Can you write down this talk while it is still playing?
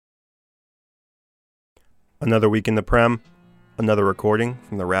Another week in the Prem, another recording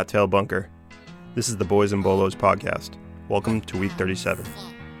from the Rat Tail Bunker. This is the Boys and Bolos podcast. Welcome to week 37.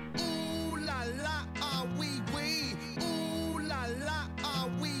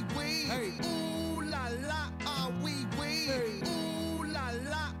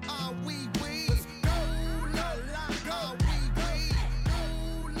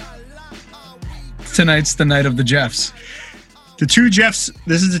 Tonight's the night of the Jeffs. The Two Jeffs.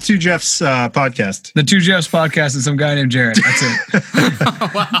 This is the Two Jeffs podcast. The Two Jeffs podcast and some guy named Jared. That's it.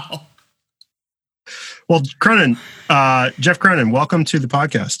 Wow. Well, Cronin, Jeff Cronin, welcome to the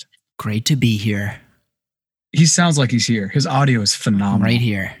podcast. Great to be here. He sounds like he's here. His audio is phenomenal. Right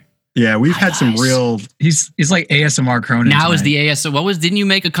here. Yeah, we've had some real. He's like ASMR Cronin. Now tonight. is the ASMR. Didn't you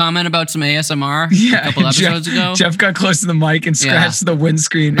make a comment about some ASMR a couple episodes ago? Jeff got close to the mic and scratched the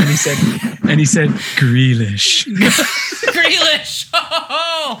windscreen and he said, Grealish. Grealish.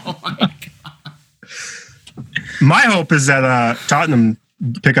 Oh my God. My hope is that Tottenham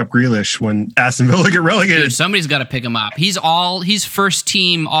pick up Grealish when Aston Villa get relegated. Dude, somebody's got to pick him up. He's first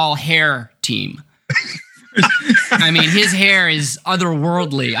team, all hair team. I mean, his hair is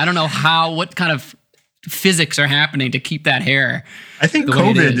otherworldly. I don't know what kind of physics are happening to keep that hair. I think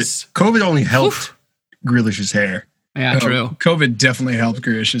COVID only helped Grealish's hair. Yeah, true. COVID definitely helped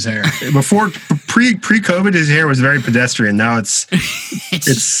Grealish's hair. Before pre-COVID, his hair was very pedestrian. Now it's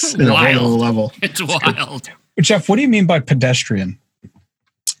in a whole other level. It's wild. Jeff, what do you mean by pedestrian?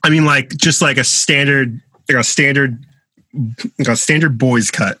 I mean, just like a standard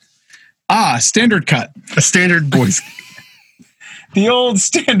boys cut. Standard cut. A standard boys. The old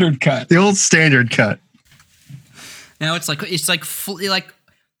standard cut. The old standard cut. Now it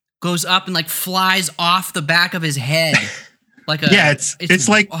goes up and like flies off the back of his head. It's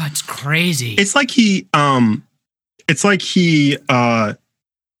like it's crazy. It's like he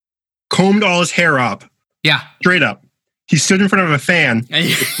combed all his hair up. Yeah. Straight up. He stood in front of a fan,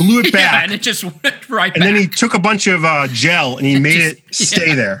 blew it back, and it just went right back. And then he took a bunch of gel and he made it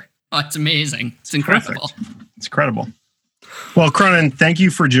stay there. Oh, it's amazing. It's incredible. Perfect. It's incredible. Well, Cronin, thank you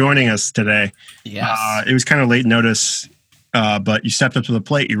for joining us today. Yes. It was kind of late notice, but you stepped up to the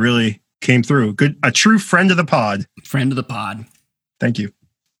plate. You really came through. A true friend of the pod. Friend of the pod. Thank you.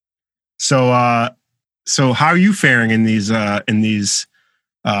 So how are you faring in these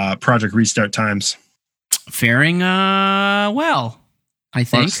Project Restart times? Faring well, I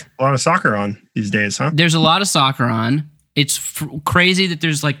think. A lot of soccer on these days, huh? There's a lot of soccer on. It's crazy that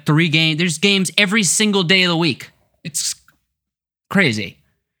there's like 3 games. There's games every single day of the week. It's crazy.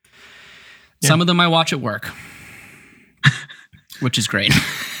 Yeah. Some of them I watch at work, which is great.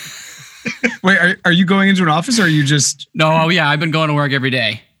 Wait, are you going into an office or are you just... No, yeah, I've been going to work every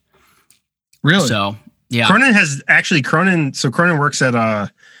day. Really? So, yeah. Cronin works at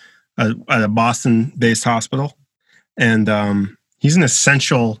a Boston-based hospital, and he's an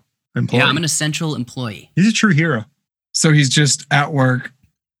essential employee. Yeah, I'm an essential employee. He's a true hero. So he's just at work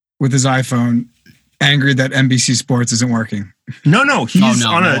with his iPhone, angry that NBC Sports isn't working. No, he's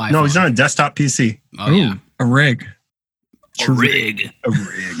on a desktop PC. Oh, yeah. A rig. A rig.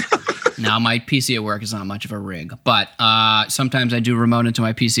 Now, Now, my PC at work is not much of a rig, but sometimes I do remote into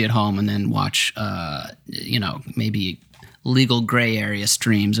my PC at home and then watch, maybe legal gray area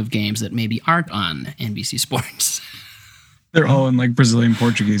streams of games that maybe aren't on NBC Sports. They're all in like Brazilian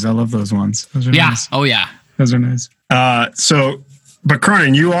Portuguese. I love those ones. Those are nice. Oh, yeah. Those are nice. But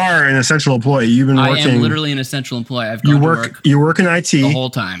Cronin, you are an essential employee. You've been working. I am literally an essential employee. I've gone to work. You work in IT the whole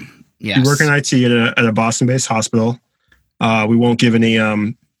time. Yes. You work in IT at a Boston-based hospital. We won't give any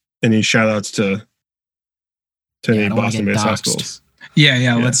shout outs to any Boston-based hospitals.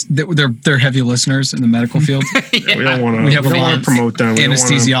 Yeah. They're heavy listeners in the medical field. Yeah. We don't want to promote them.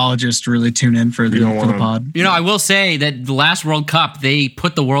 Anesthesiologists really tune in for the pod. I will say that the last World Cup, they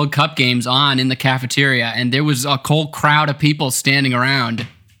put the World Cup games on in the cafeteria, and there was a whole crowd of people standing around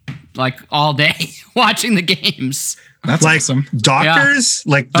like all day watching the games. That's awesome. Doctors?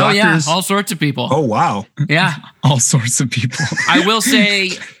 Yeah. Like doctors? Oh, yeah. All sorts of people. Oh, wow. Yeah. All sorts of people. I will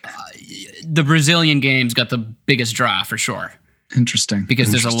say the Brazilian games got the biggest draw for sure. Interesting.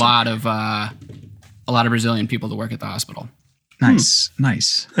 Because there's a lot of Brazilian people that work at the hospital. Nice.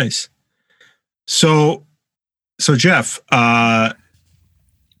 So Jeff, are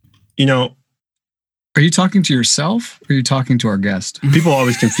you talking to yourself or are you talking to our guest? People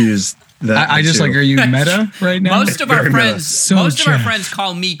always confuse that. I just are you meta right now? Most of our friends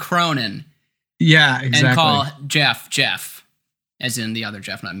call me Cronin. Yeah, exactly. And call Jeff, as in the other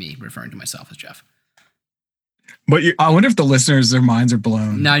Jeff, not me, referring to myself as Jeff. I wonder if the listeners, their minds are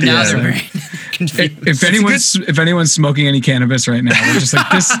blown. Now they're very confused. If anyone's smoking any cannabis right now, they're just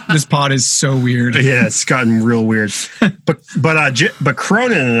like, this pod is so weird. Yeah, it's gotten real weird. But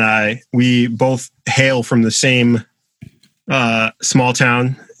Cronin and I, we both hail from the same small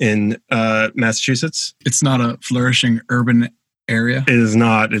town in Massachusetts. It's not a flourishing urban area. It is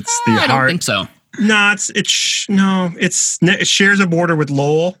not. It's the I heart. don't think so. No, it shares a border with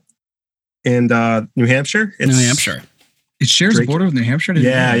Lowell and New Hampshire. New Hampshire. It shares a border with New Hampshire?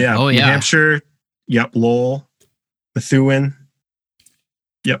 Yeah. Oh, New yeah. Hampshire. Yep. Lowell. Methuen.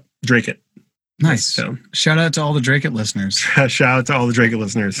 Yep. Dracut. Nice. So, shout out to all the Dracut listeners. shout out to all the Dracut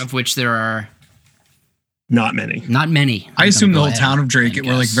listeners. Of which there are not many. Not many. I assume the whole town of Dracut,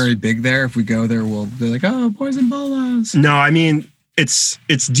 we're like very big there. If we go there, we'll be like, oh, boys and bolas. No, I mean, it's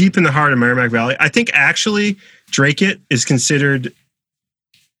deep in the heart of Merrimack Valley. I think actually Dracut is considered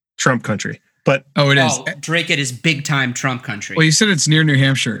Trump country. But it is. Dracut is big time Trump country. Well, you said it's near New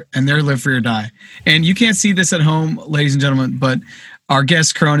Hampshire, and they're live free or die. And you can't see this at home, ladies and gentlemen, but our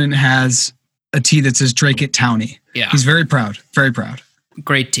guest Cronin has a tee that says Dracut Townie. Yeah. He's very proud. Very proud.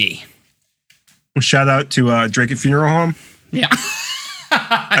 Great tee. Shout out to Dracut Funeral Home. Yeah.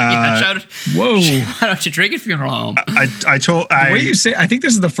 Shout out to Dracut Funeral Home. The way you say, I think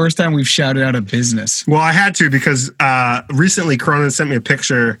this is the first time we've shouted out a business. Well, I had to because recently Cronin sent me a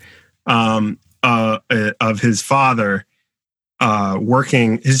picture of his father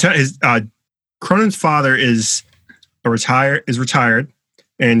working. Cronin's father is retired,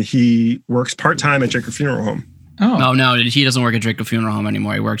 and he works part-time at Dracut Funeral Home. Oh no, he doesn't work at Dracut Funeral Home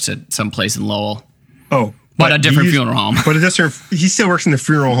anymore. He works at some place in Lowell. Oh, but a different funeral home. But he still works in the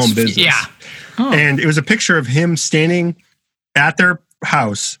funeral home business. Yeah. Oh. And it was a picture of him standing at their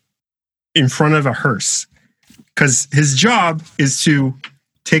house in front of a hearse because his job is to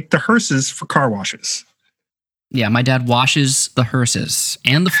take the hearses for car washes. Yeah, my dad washes the hearses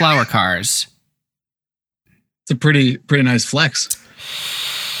and the flower cars. It's a pretty nice flex.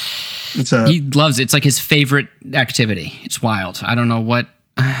 He loves it. It's like his favorite activity. It's wild. I don't know what.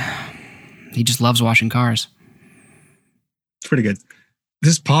 He just loves washing cars. It's pretty good.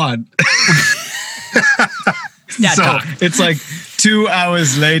 This pod. Dad talk. It's like 2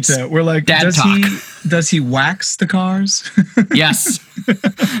 hours later. We're like, does he wax the cars? Yes,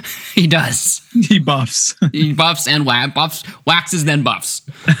 he does. He buffs. He buffs and waxes, then buffs.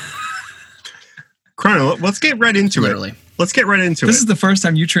 Cronin, let's get right into it. Let's get right into it. This is the first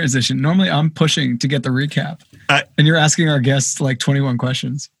time you transition. Normally, I'm pushing to get the recap, and you're asking our guests like 21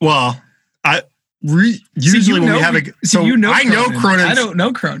 questions. Well, usually when we have a I know Cronin. I don't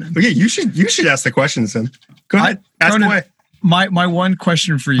know Cronin. Okay, you should ask the questions then. Go ahead, ask away. My one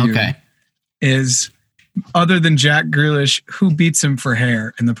question for you is, other than Jack Grealish, who beats him for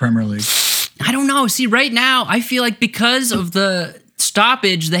hair in the Premier League? I don't know. See, right now, I feel like because of the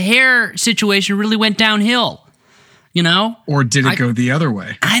stoppage, the hair situation really went downhill. You know? Or did it go the other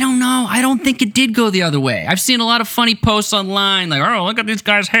way? I don't know. I don't think it did go the other way. I've seen a lot of funny posts online like, oh, look at this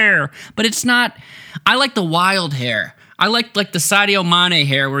guy's hair. But it's not. I like the wild hair. I like the Sadio Mane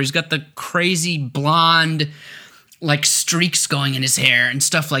hair where he's got the crazy blonde like streaks going in his hair and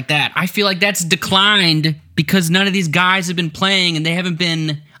stuff like that. I feel like that's declined because none of these guys have been playing and they haven't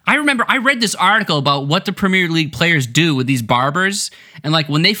been. I remember I read this article about what the Premier League players do with these barbers. And like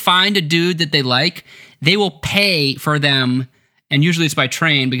when they find a dude that they like, they will pay for them, and usually it's by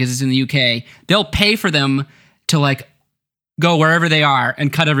train because it's in the UK. They'll pay for them to like go wherever they are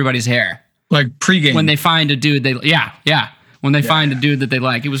and cut everybody's hair. Like pregame. When they find a dude when they find a dude that they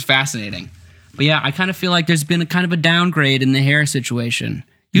like. It was fascinating. But yeah, I kind of feel like there's been a kind of a downgrade in the hair situation.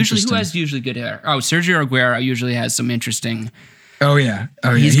 Usually who has usually good hair? Oh, Sergio Aguero usually has some interesting. Oh yeah.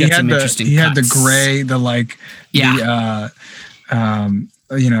 He's got some interesting He cuts. had the gray,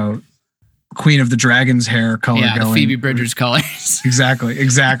 Queen of the Dragon's hair color going. The Phoebe Bridgers colors. Exactly.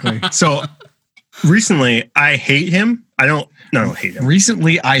 So recently, I hate him. I don't hate him.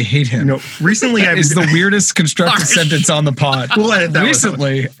 Recently, I hate him. No, recently I is the weirdest constructed sentence on the pod. We'll edit that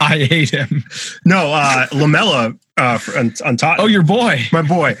recently, I hate him. No, Lamella on top. Oh, your boy. My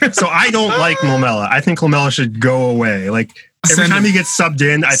boy. So I don't like Lamella. I think Lamella should go away. Like every time he gets subbed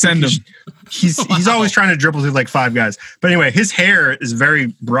in, I think he's always trying to dribble through like 5 guys. But anyway, his hair is very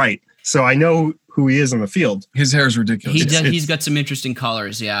bright. So I know who he is on the field. His hair is ridiculous. He's got some interesting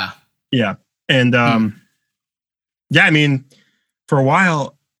colors, yeah. Yeah. And I mean, for a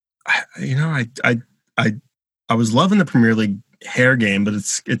while, I was loving the Premier League hair game, but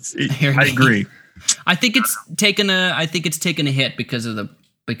I agree. I think it's taken a hit because of the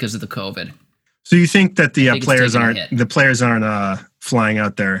COVID. So you think that the players aren't flying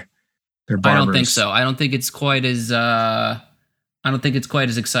out there They're barbers. I don't think so. I don't think it's quite as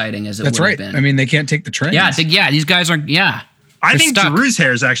exciting as it That's would right. have been. I mean, they can't take the trains. Yeah, these guys aren't. Yeah, I think stuck. Giroux's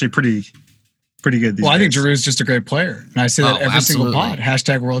hair is actually pretty good. Well, I think Giroux's just a great player, and I say that every single pod.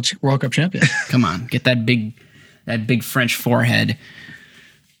 # World Cup champion. Come on, get that big French forehead.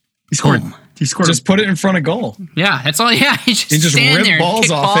 He scored. Just put it in front of goal. Yeah, that's all. Yeah, he just rip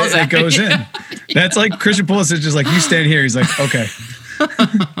balls off it and it goes in. That's like Christian Pulisic is like, you stand here. He's like, okay.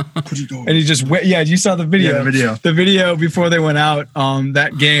 And he just went. Yeah, you saw the video. Yeah, the video before they went out.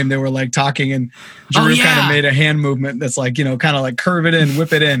 That game, they were like talking, and Giroud kind of made a hand movement that's like, kind of like curve it in,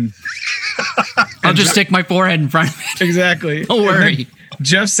 whip it in. I'll just stick my forehead in front of it. Exactly. Don't worry.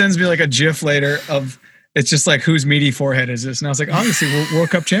 Jeff sends me like a GIF later of. It's just like, whose meaty forehead is this? And I was like, obviously, World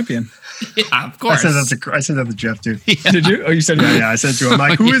Cup champion. Yeah, of course. I sent that to Jeff, too. Yeah. Did you? Oh, you said yeah, I sent it to him.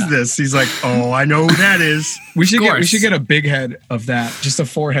 I'm like, who is this? He's like, oh, I know who that is. We should get a big head of that. Just a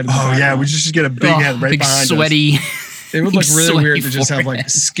forehead. Oh, yeah. We should get a big head right behind sweaty. Us. It would look really weird to just have like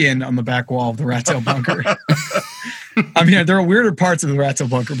skin on the back wall of the rat tail bunker. I mean, there are weirder parts of the rat tail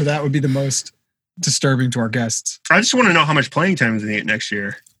bunker, but that would be the most disturbing to our guests. I just want to know how much playing time does he get next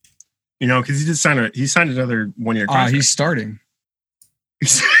year. Because he signed another 1-year contract. He's starting.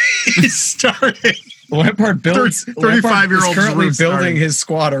 He's starting. Lampard builds 35-year-old currently building his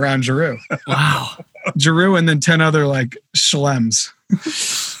squad around Giroud. Wow. Giroud and then 10 other like schlems.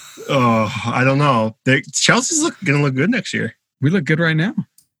 Oh, I don't know. Chelsea's going to look good next year. We look good right now.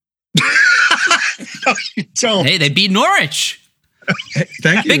 No, you don't. Hey, they beat Norwich. Hey,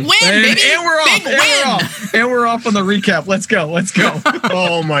 thank you. Big win, baby. And we're off. And we're off on the recap. Let's go.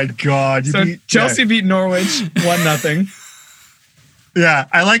 Oh my God. Chelsea beat Norwich 1-0. Yeah,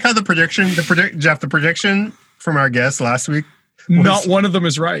 I like how the prediction from our guest last week. Not one of them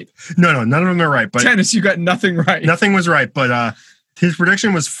is right. No, none of them are right. But Tennis, you got nothing right. Nothing was right. But his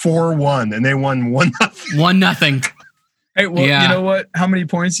prediction was 4-1, and they won 1-0. 1-0. Hey, well, you know what? How many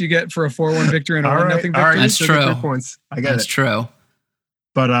points you get for a 4-1 victory and a 1-0 victory? All right, that's true. Points. I get That's true.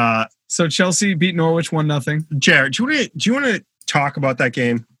 But so Chelsea beat Norwich 1-0. Jared, do you want to talk about that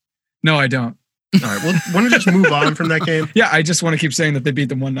game? No, I don't. All right. Well, want to just move on from that game? Yeah, I just want to keep saying that they beat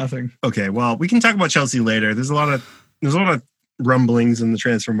them 1-0. Okay. Well, we can talk about Chelsea later. There's a lot of rumblings in the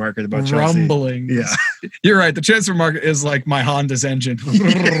transfer market about Chelsea. Rumblings. Yeah. You're right. The transfer market is like my Honda's engine.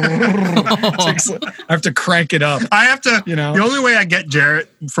 I have to crank it up. I have to, the only way I get Jarrett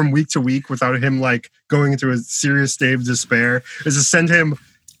from week to week without him like going into a serious state of despair is to send him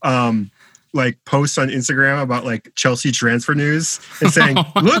like posts on Instagram about like Chelsea transfer news and saying,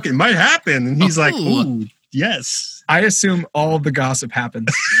 look, it might happen. And he's like, ooh, yes. I assume all of the gossip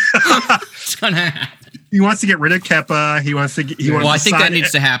happens. It's going to happen. He wants to get rid of Kepa. I think that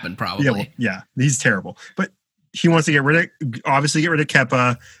needs to happen probably. Yeah, he's terrible. But he wants to get rid of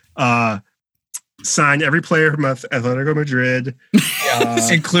Kepa, sign every player from Atletico Madrid.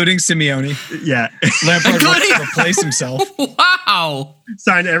 Including Simeone. Yeah. Lampard wants to replace himself. Wow.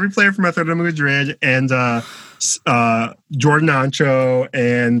 Sign every player from Atletico Madrid and Jordan Ancho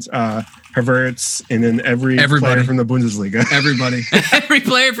and Havertz, and then everybody player from the Bundesliga. Everybody. Every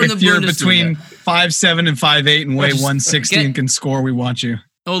player from the Bundesliga. If you're between 5'7" and 5'8" and weigh 160 and can score, we want you.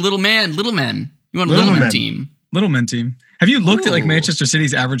 Oh, little men. You want a little men team. Little men team. Have you looked at like Manchester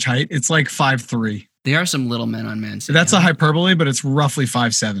City's average height? It's like 5'3". There are some little men on Man City. That's a hyperbole, but it's roughly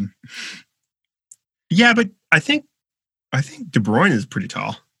 5'7". Yeah, but I think De Bruyne is pretty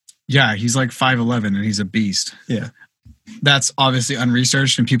tall. Yeah, he's like 5'11" and he's a beast. Yeah. That's obviously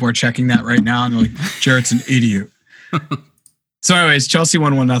unresearched, and people are checking that right now, and they're like, Jarrett's an idiot. So anyways, Chelsea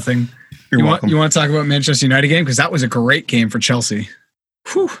won 1-0. You want to talk about Manchester United game? Because that was a great game for Chelsea.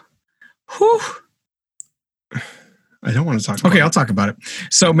 Whew. I don't want to talk about it. Okay, I'll talk about it.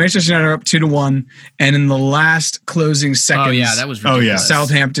 So Manchester United are up 2-1, and in the last closing seconds, that was ridiculous.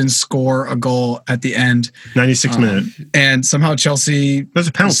 Southampton score a goal at the end. 96th minute. And somehow Chelsea There's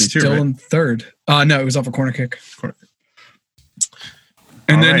a penalty too, still right? in third. No, it was off a corner kick.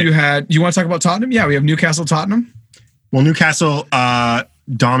 And then you want to talk about Tottenham? Yeah, we have Newcastle-Tottenham. Well, Newcastle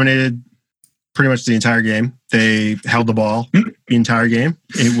dominated pretty much the entire game. They held the ball the entire game.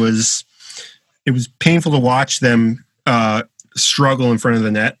 It was painful to watch them struggle in front of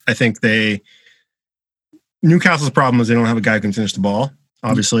the net. I think Newcastle's problem is they don't have a guy who can finish the ball,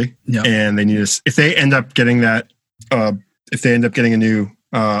 obviously. Yeah. And they need if they end up getting a new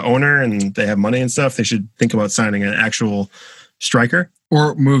owner and they have money and stuff, they should think about signing an actual striker.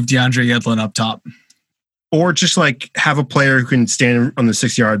 Or move DeAndre Yedlin up top. Or just like have a player who can stand on the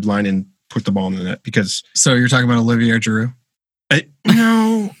 6-yard line and put the ball in the net. So you're talking about Olivier Giroud?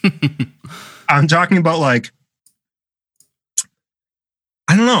 No. I'm talking about like,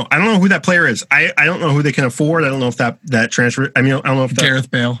 I don't know. I don't know who that player is. I don't know who they can afford. I don't know if that transfer. I mean, I don't know if that, Gareth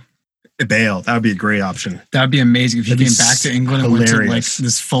Bale. Bale. That would be a great option. That would be amazing if he came back to England and went to like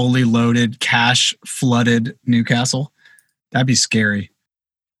this fully loaded, cash flooded Newcastle. That'd be scary.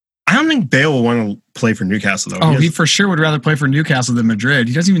 I don't think Bale will want to play for Newcastle though. Oh, he for sure would rather play for Newcastle than Madrid.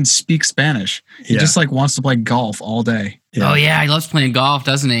 He doesn't even speak Spanish. He just like wants to play golf all day. Yeah. Oh yeah, he loves playing golf,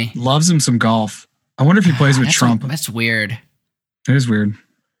 doesn't he? Loves him some golf. I wonder if he plays with Trump. That's weird. It is weird.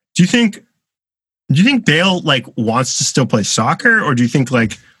 Do you think Bale like wants to still play soccer, or do you think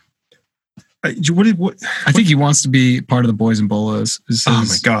like I think he wants to be part of the Boys and Bolas. Is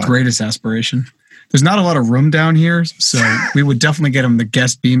his greatest aspiration. There's not a lot of room down here, so we would definitely get him the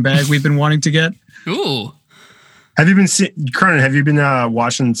guest beanbag we've been wanting to get. Ooh. Have you been Cronin? Have you been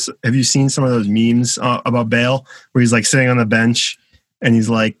watching? Have you seen some of those memes about Bale where he's like sitting on the bench and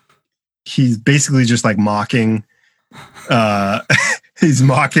he's basically just like mocking. He's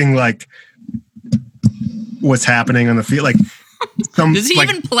mocking like what's happening on the field. Like, does he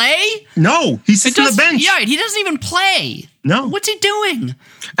even play? No, he sits on the bench. Yeah, he doesn't even play. No, what's he doing?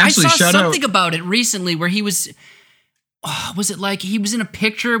 Actually, I saw something about it recently where he was. Oh, was it like he was in a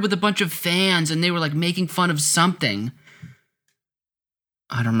picture with a bunch of fans and they were like making fun of something?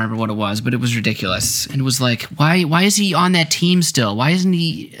 I don't remember what it was, but it was ridiculous. And it was like, why is he on that team still? Why isn't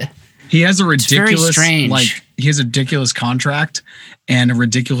he? He has a ridiculous, he has a ridiculous contract and a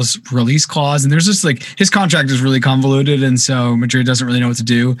ridiculous release clause. And there's just like, his contract is really convoluted. And so Madrid doesn't really know what to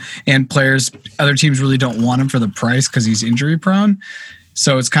do. And other teams really don't want him for the price because he's injury prone.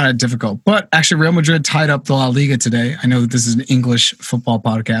 So it's kind of difficult. But actually, Real Madrid tied up the La Liga today. I know that this is an English football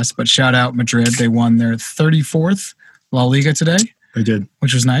podcast, but shout out Madrid. They won their 34th La Liga today. They did.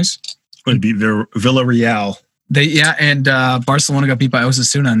 Which was nice. It would be Villarreal. And Barcelona got beat by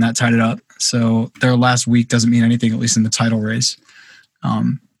Osasuna, and that tied it up. So their last week doesn't mean anything, at least in the title race.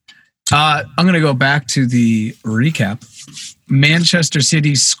 I'm going to go back to the recap. Manchester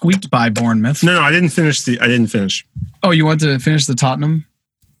City squeaked by Bournemouth. No, I didn't finish. Oh, you want to finish the Tottenham?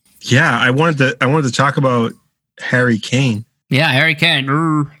 Yeah, I wanted to talk about Harry Kane. Yeah, Harry Kane.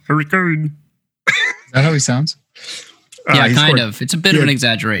 Harry Kane. Is that how he sounds? Yeah, kind of. It's a bit of an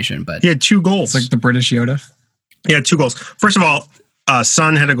exaggeration, but he had 2 goals. It's like the British Yoda. He had 2 goals. First of all,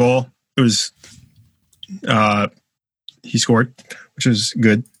 Son had a goal. It was he scored, which was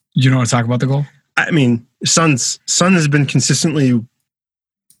good. You don't want to talk about the goal? I mean, Son has been consistently.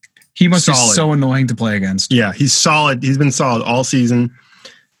 He must be so annoying to play against. Yeah, he's solid. He's been solid all season.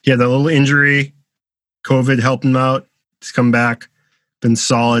 He had that little injury. COVID helped him out. He's come back. Been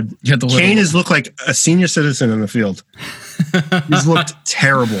solid. Kane has looked like a senior citizen on the field. He's looked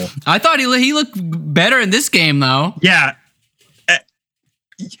terrible. I thought he looked better in this game, though. Yeah.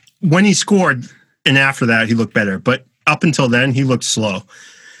 When he scored and after that, he looked better. But up until then, he looked slow.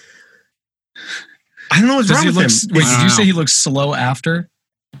 I don't know what's wrong with him. Wait, did you say he looked slow after?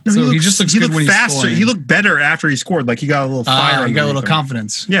 No, so he just looks good when he's faster. He looked better after he scored. Like he got a little fire. He got a little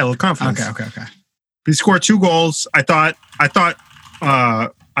confidence. Yeah, a little confidence. Okay. He scored 2 goals. I thought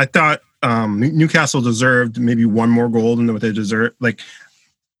Newcastle deserved maybe 1 more goal than what they deserve. Like,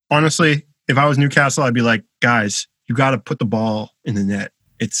 honestly, if I was Newcastle, I'd be like, guys, you got to put the ball in the net.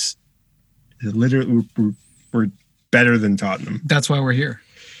 It's literally we're better than Tottenham. That's why we're here.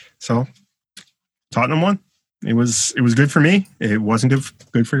 So, Tottenham won. It was good for me. It wasn't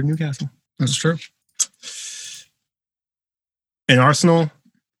good for Newcastle. That's true. And Arsenal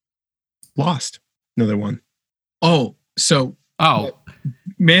lost. No, they won.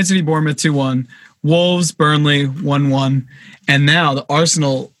 Man City, Bournemouth 2-1. Wolves, Burnley 1-1. And now the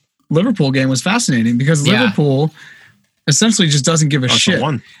Arsenal Liverpool game was fascinating because Liverpool essentially just doesn't give a shit.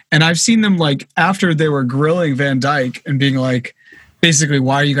 Won. And I've seen them like after they were grilling Van Dijk and being like, basically,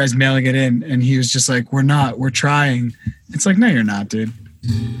 why are you guys mailing it in? And he was just like, we're trying. It's like, no, you're not, dude.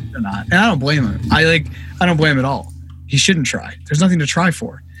 You're not. And I don't blame him. I don't blame him at all. He shouldn't try. There's nothing to try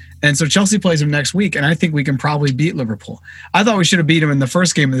for. And so Chelsea plays him next week, and I think we can probably beat Liverpool. I thought we should have beat him in the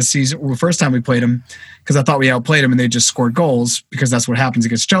first game of the season, or the first time we played him, because I thought we outplayed him and they just scored goals because that's what happens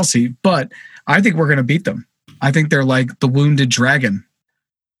against Chelsea. But I think we're going to beat them. I think they're like the wounded dragon.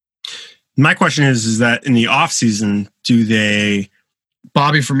 My question is that in the offseason,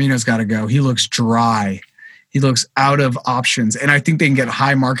 Bobby Firmino's got to go. He looks dry. He looks out of options. And I think they can get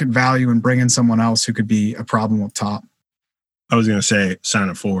high market value and bring in someone else who could be a problem up top. I was going to say sign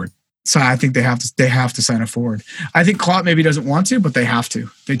a forward. So I think they have to sign a forward. I think Klopp maybe doesn't want to, but they have to.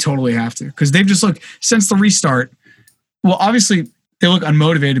 They totally have to. Because they've just looked, since the restart, well, obviously they look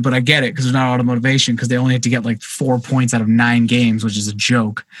unmotivated, but I get it because there's not a lot of motivation because they only had to get like 4 points out of 9 games, which is a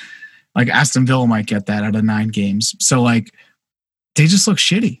joke. Like Aston Villa might get that out of 9 games. So like, they just look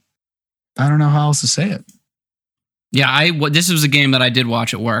shitty. I don't know how else to say it. Yeah, this was a game that I did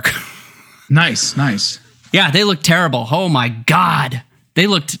watch at work. Nice. Yeah, they looked terrible. Oh my God. They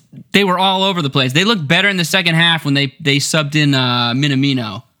were all over the place. They looked better in the second half when they subbed in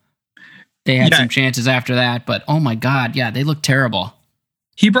Minamino. They had some chances after that, but oh my God, yeah, they looked terrible.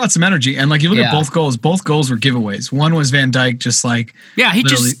 He brought some energy, and like you look at both goals were giveaways. One was Van Dijk just he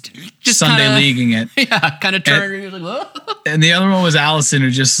just Sunday leaguing it. Yeah, kind of turned. And the other one was Allison,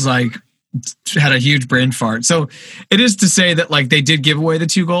 who just had a huge brain fart. So it is to say that like they did give away the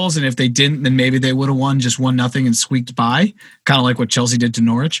 2 goals, and if they didn't, then maybe they would have won just 1-0 and squeaked by, kind of like what Chelsea did to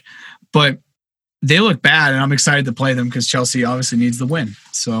Norwich. But they look bad, and I'm excited to play them because Chelsea obviously needs the win.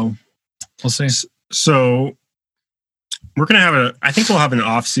 So we'll see. So we're gonna have I think we'll have an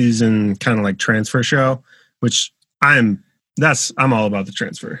off-season kind of like transfer show, which I'm all about the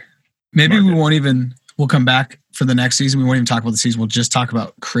transfer. Maybe market. We'll come back for the next season. We won't even talk about the season. We'll just talk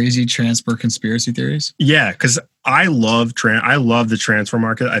about crazy transfer conspiracy theories. Yeah, because I love the transfer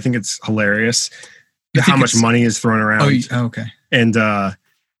market. I think it's hilarious how much money is thrown around. Oh, okay. And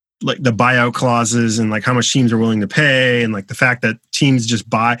like the buyout clauses and like how much teams are willing to pay, and like the fact that teams just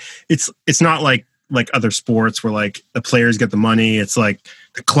buy. It's not like other sports where like the players get the money. It's like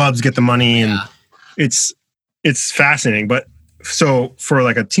the clubs get the money, and it's fascinating. But so for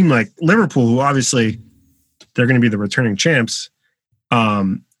like a team like Liverpool, who obviously they're going to be the returning champs,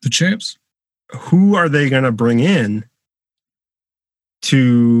 who are they going to bring in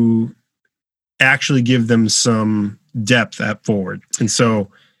to actually give them some depth at forward? And so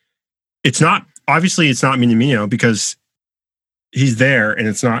it's not Minamino because he's there and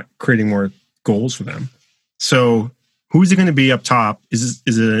it's not creating more goals for them. So who's it going to be up top? Is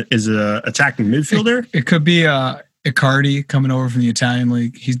it attacking midfielder? It could be Icardi coming over from the Italian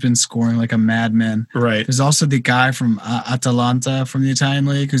league. He's been scoring like a madman. Right. There's also the guy from Atalanta from the Italian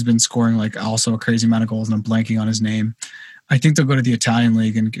league who's been scoring like also a crazy amount of goals, and I'm blanking on his name. I think they'll go to the Italian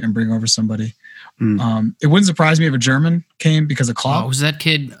league and bring over somebody. It wouldn't surprise me if a German came because of Klopp. Oh, was that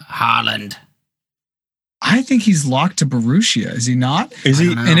kid Haaland? I think he's locked to Borussia. Is he not? Is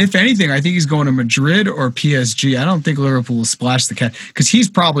he? And if anything, I think he's going to Madrid or PSG. I don't think Liverpool will splash the cat because he's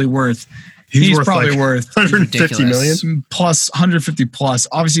probably worth. He's probably worth 150 million plus 150 plus.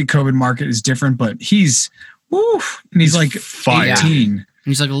 Obviously, COVID market is different, but he's and he's like 15. Yeah.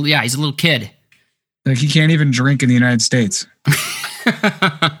 He's like, he's a little kid. Like he can't even drink in the United States,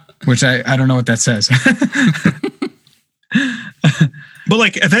 which I don't know what that says. But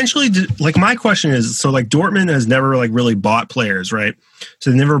like eventually, like my question is, so like Dortmund has never like really bought players, right?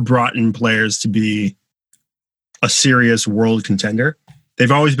 So they never brought in players to be a serious world contender.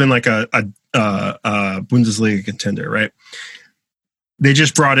 They've always been like a Bundesliga contender, right? They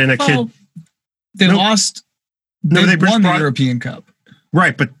just brought in a kid. They lost. They won the European Cup,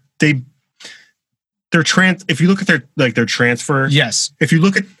 right? But if you look at their transfer, yes. If you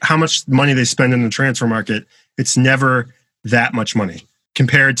look at how much money they spend in the transfer market, it's never that much money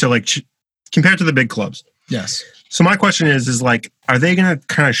compared to the big clubs. Yes. So my question is like, are they going to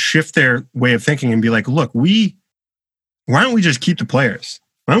kind of shift their way of thinking and be like, look, why don't we just keep the players?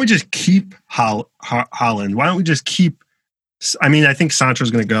 Why don't we just keep Haaland? Why don't we just keep? I mean, I think Sancho's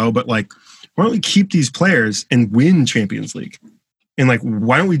going to go, but like, why don't we keep these players and win Champions League? And like,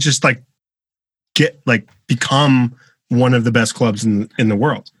 why don't we just like become one of the best clubs in the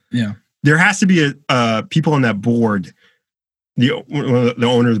world? Yeah, there has to be people on that board, the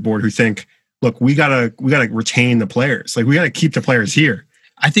owner's board, who think, look, we gotta retain the players. Like we gotta keep the players here.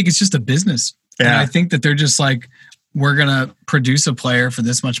 I think it's just a business. Yeah. And I think that they're just like, we're gonna produce a player for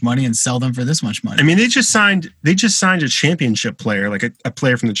this much money and sell them for this much money. I mean, they just signed a championship player, like a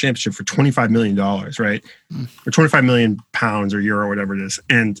player from the championship for $25 million, right? Or 25 million pounds or euro, whatever it is.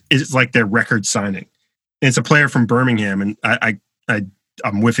 And it's like their record signing. And it's a player from Birmingham, and I'm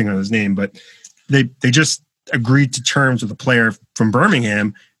whiffing on his name, but they just agreed to terms with a player from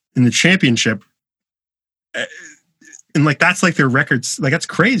Birmingham in the championship. And like that's like their records, like that's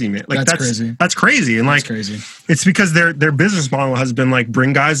crazy, man. Like that's crazy. That's crazy. And like crazy. It's because their business model has been like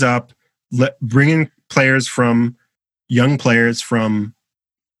bring guys up, bring in players from young players from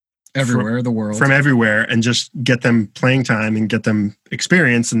everywhere, the world, from everywhere, and just get them playing time and get them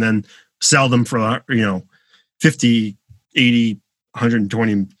experience, and then sell them for 50, 80,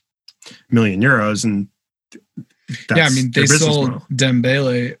 120 million euros. And I mean, they sold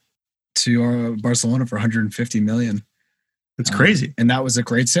Dembele to Barcelona for 150 million. It's crazy. And that was a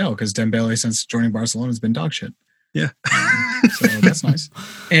great sale because Dembele, since joining Barcelona, has been dog shit. Yeah. So that's nice.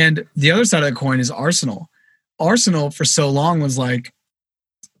 And the other side of the coin is Arsenal. Arsenal for so long was like,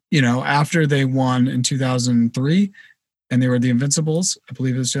 after they won in 2003, and they were the Invincibles, I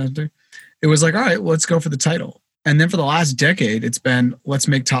believe it was chapter. It was like, all right, well, let's go for the title. And then for the last decade, it's been, let's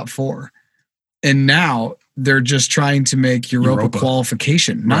make top 4. And now they're just trying to make Europa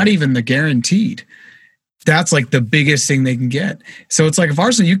qualification, not even the guaranteed. That's like the biggest thing they can get. So it's like, if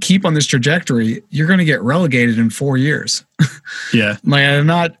Arsenal, you keep on this trajectory, you're going to get relegated in 4 years. Yeah.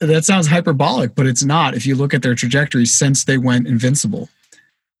 Like, that sounds hyperbolic, but it's not. If you look at their trajectory since they went invincible.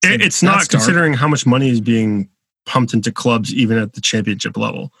 So it's not, considering how much money is being pumped into clubs, even at the championship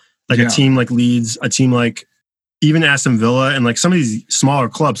level. Like a team like Leeds, a team like even Aston Villa, and like some of these smaller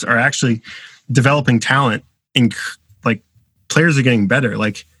clubs are actually developing talent, and like players are getting better.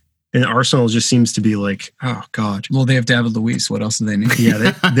 Like, and Arsenal just seems to be like, oh God. Well, they have David Luiz. What else do they need?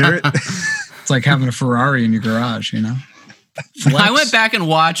 Yeah, they're it's like having a Ferrari in your garage, you know? Flex. I went back and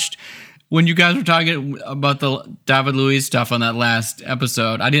watched when you guys were talking about the David Luiz stuff on that last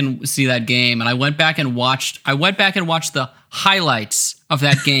episode. I didn't see that game, and I went back and watched the highlights of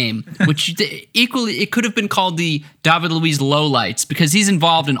that game, which equally, it could have been called the David Luiz lowlights because he's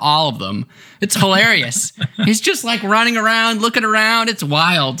involved in all of them. It's hilarious. He's just like running around, looking around. It's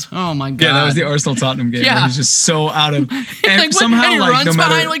wild. Oh my God. Yeah, that was the Arsenal Tottenham game. Yeah. He's just so out of, and like, somehow and he like runs no matter,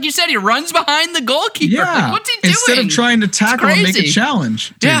 behind, like you said, he runs behind the goalkeeper. Yeah. Like, what's he doing? Instead of trying to tackle and make a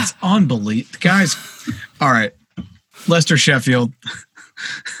challenge. Dude, it's unbelievable. Guys, all right. Leicester Sheffield.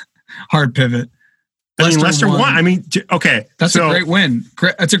 Hard pivot. Leicester won. I mean, okay. That's a great win.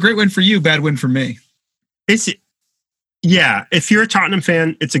 That's a great win for you, bad win for me. Yeah, if you're a Tottenham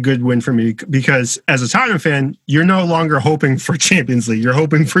fan, it's a good win for me because as a Tottenham fan, you're no longer hoping for Champions League. You're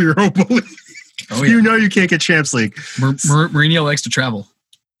hoping for Europa League. Oh, yeah. You know you can't get Champions League. Mourinho likes to travel.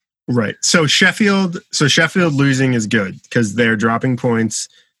 Right. So Sheffield losing is good because they're dropping points,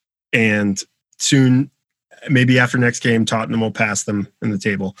 and soon, maybe after next game, Tottenham will pass them in the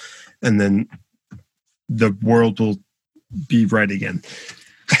table, and then the world will be right again.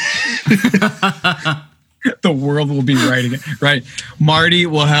 The world will be right again. Right. Marty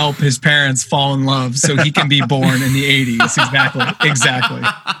will help his parents fall in love so he can be born in the 80s. Exactly.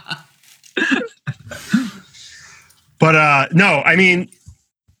 But no, I mean,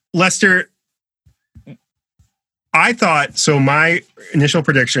 Leicester, I thought, so my initial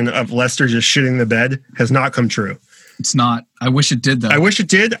prediction of Leicester just shitting the bed has not come true. It's not. I wish it did, though. I wish it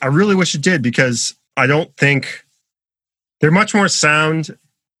did. I really wish it did because I don't think they're a much more sound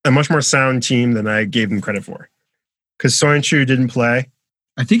team than I gave them credit for. Because Soyuncu didn't play.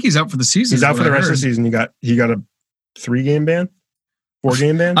 I think he's out for the season. He's out for the rest of the season. He got a 3-game ban,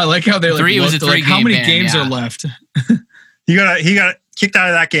 4-game ban. I like how they're like, how many games are left? He got kicked out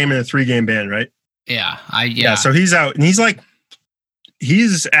of that game in a 3-game ban, right? Yeah. So he's out, and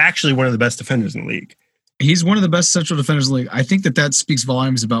he's actually one of the best defenders in the league. He's one of the best central defenders in the league. I think that speaks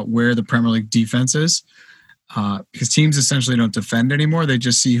volumes about where the Premier League defense is. Because teams essentially don't defend anymore. They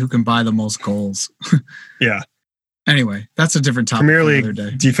just see who can buy the most goals. Yeah. Anyway, that's a different topic. Premier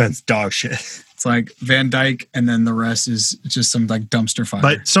League defense, dog shit. It's like Van Dijk, and then the rest is just some like dumpster fire.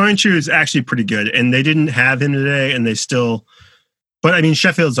 But Soyuncu is actually pretty good, and they didn't have him today, and they still. But I mean,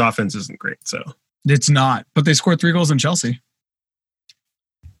 Sheffield's offense isn't great, so it's not. But they scored 3 goals in Chelsea.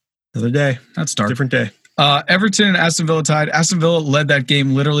 Another day. That's dark. Different day. Everton and Aston Villa tied. Aston Villa led that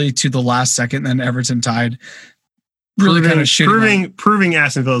game literally to the last second, then Everton tied. Really kind of proving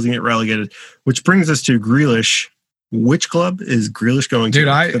Aston Villa's going to get relegated, which brings us to Grealish. Which club is Grealish going to?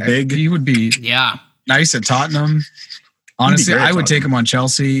 Dude, he would be nice at Tottenham. Honestly, I would take him on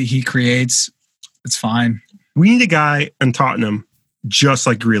Chelsea. He creates. It's fine. We need a guy in Tottenham just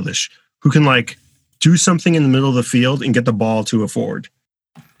like Grealish who can like do something in the middle of the field and get the ball to a forward.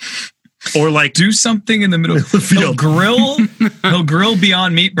 Or like do something in the middle of the field. He'll grill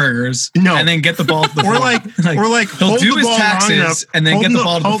Beyond Meat burgers. And then get the ball to the or forward. Or like he'll do his taxes and then get the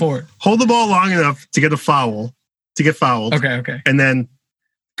ball to the forward. Hold the ball long enough to get a foul. To get fouled. Okay. And then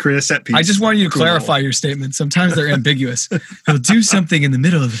create a set piece. I just want you to clarify your statement. Sometimes they're ambiguous. He'll do something in the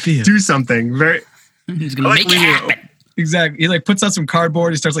middle of the field. Do something. He's gonna make it happen. Exactly. He like puts out some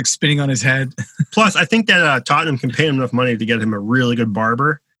cardboard. He starts like spitting on his head. Plus, I think that Tottenham can pay him enough money to get him a really good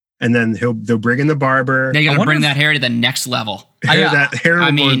barber. And then they'll bring in the barber. They're going to bring that hair to the next level. That hair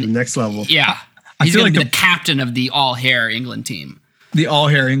will go to the next level. Yeah. He's going to be the captain of the all-hair England team. The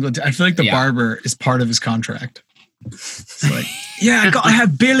all-hair England team. I feel like the barber is part of his contract. It's like, I got to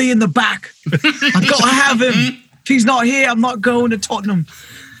have Billy in the back. I got to have him. If he's not here, I'm not going to Tottenham.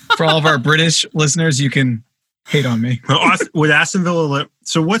 For all of our British listeners, you can hate on me. With Aston Villa,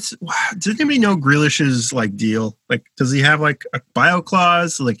 so does anybody know Grealish's like deal? Like, does he have like a bio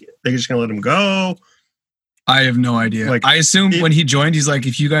clause? Like, they're just gonna let him go? I have no idea. Like, I assume when he joined, he's like,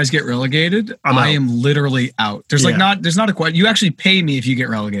 if you guys get relegated, I am literally out. There's there's not a quite. You actually pay me if you get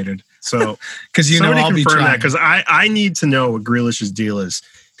relegated. So because I'll be trying. Because I need to know what Grealish's deal is.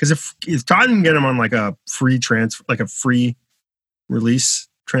 Because if Tottenham can get him on like a free transfer, like a free release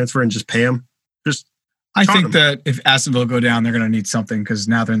transfer, and just pay him, I think that if Aston Villa go down, they're going to need something because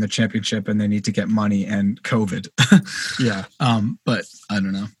now they're in the Championship and they need to get money and COVID. Yeah. But I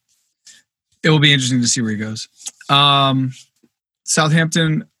don't know. It will be interesting to see where he goes.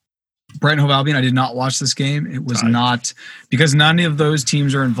 Southampton, Brighton Hove Albion. I did not watch this game. It was not because none of those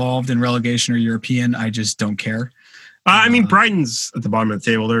teams are involved in relegation or European. I just don't care. I mean, Brighton's at the bottom of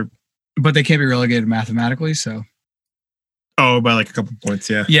the table. But they can't be relegated mathematically. So. Oh, by like a couple points,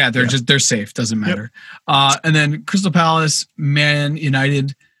 yeah. Yeah, they're safe. Doesn't matter. Yep. And then Crystal Palace, Man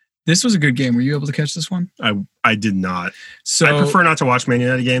United. This was a good game. Were you able to catch this one? I did not. So I prefer not to watch Man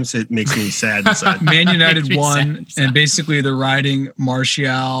United games. It makes me sad inside. Man United won, and basically they're riding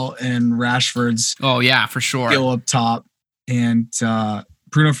Martial and Rashford's. Oh yeah, for sure. Skill up top, and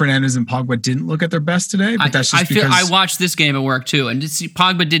Bruno Fernandes and Pogba didn't look at their best today. But that's just because I watched this game at work too, and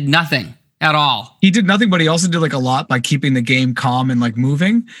Pogba did nothing at all. He did nothing, but he also did like a lot by keeping the game calm and like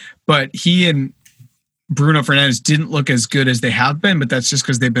moving. But he and Bruno Fernandes didn't look as good as they have been, but that's just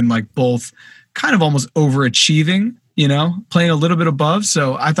because they've been like both kind of almost overachieving, playing a little bit above.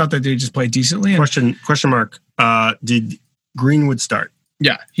 So I thought that they just played decently. Question mark. Did Greenwood start?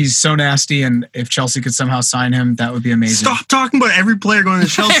 Yeah, he's so nasty, and if Chelsea could somehow sign him, that would be amazing. Stop talking about every player going to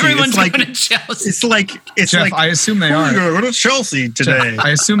Chelsea. Everyone's going to Chelsea. It's Jeff, like I assume they are. Go to Chelsea today. Jeff, I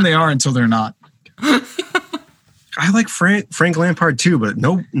assume they are until they're not. I like Frank Lampard too, but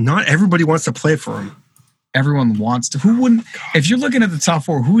not everybody wants to play for him. Everyone wants to. Who wouldn't? If you're looking at the top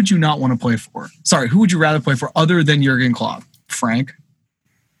four, who would you not want to play for? Sorry, who would you rather play for other than Jurgen Klopp? Frank?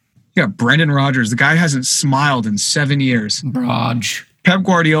 You got Brendan Rodgers. The guy hasn't smiled in 7 years. Raj. Pep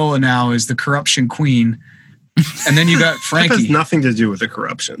Guardiola now is the corruption queen. And then you got Frankie. That has nothing to do with the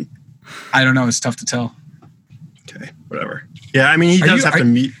corruption. I don't know. It's tough to tell. Okay, whatever. Yeah, I mean, he does have to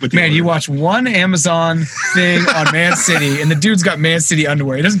meet with the Man, you watch one Amazon thing on Man City, and the dude's got Man City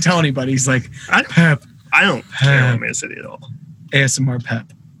underwear. He doesn't tell anybody. He's like, Pep. I don't care about Man City at all. ASMR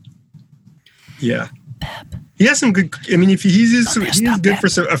Pep. Yeah. Pep. He has some good, I mean, if he's good for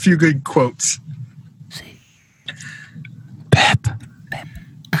a few good quotes. See. Pep.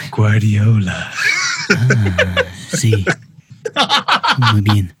 Guardiola. Sí. Muy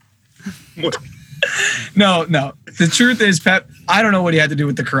bien. No. The truth is, Pep, I don't know what he had to do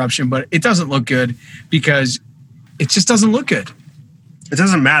with the corruption, but it doesn't look good because it just doesn't look good. It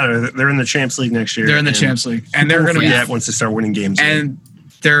doesn't matter. They're in the Champions League next year. They're in the Champions League. And they're going to be once they start winning games. And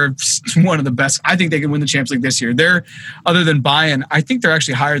they're one of the best. I think they can win the Champions League this year. They're, other than Bayern, I think they're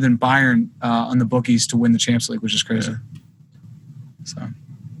actually higher than Bayern on the bookies to win the Champions League, which is crazy. Yeah. So,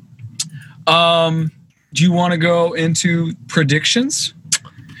 do you want to go into predictions?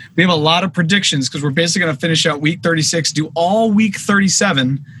 We have a lot of predictions because we're basically going to finish out week 36, do all week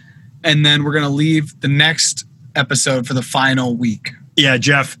 37, and then we're going to leave the next episode for the final week. Yeah,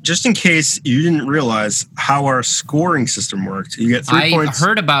 Jeff, just in case you didn't realize how our scoring system worked, you get 3 points. I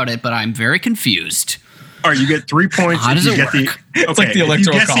heard about it, but I'm very confused. All right, you get 3 points. How does it work? It's like the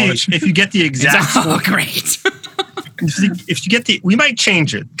electoral college. If you get the exact score. Great. If you get we might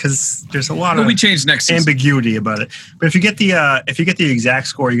change it because there's a lot of we change next ambiguity about it. But if you get the exact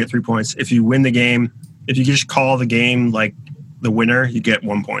score, you get 3 points. If you win the game, if you just call the game like the winner, you get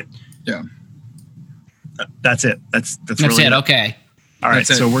 1 point. Yeah, that's it. That's really it. Okay. All right,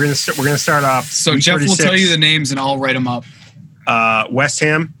 so we're gonna start off. So Jeff 36. Will tell you the names and I'll write them up. West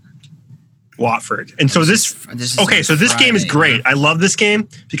Ham, Watford, and so this game is great. I love this game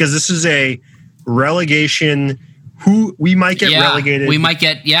because this is a relegation. Who we might get relegated. We might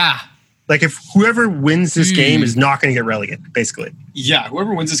get Like if whoever wins this game is not going to get relegated, basically. Yeah,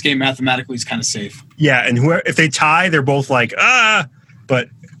 whoever wins this game mathematically is kind of safe. Yeah, and if they tie, they're both like but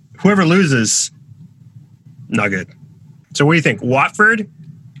whoever loses, not good. So what do you think? Watford,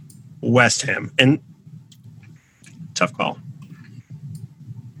 West Ham, and tough call.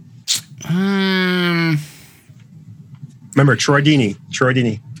 Remember Troy Deeney,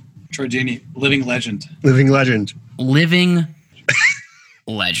 living legend. Living legend.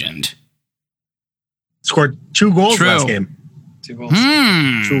 Scored 2 goals last game. 2 goals.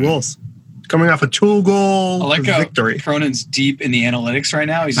 2 goals. Coming off a 2-goal victory. Cronin's deep in the analytics right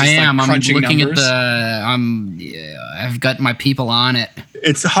now. He's just I'm crunching looking numbers. I've got my people on it.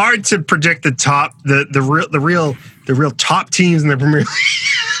 It's hard to predict the top, the real top teams in the Premier League.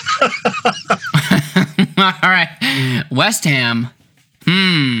 All right, West Ham.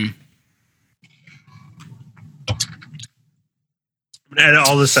 edit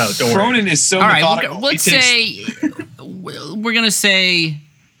all this out. Don't Cronin is so methodical. All right, let's say we're gonna say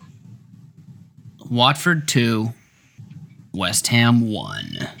Watford 2, West Ham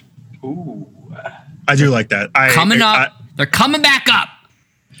 1. Ooh, I do like that. They're coming back up.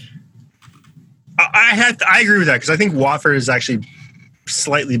 I agree with that because I think Watford is actually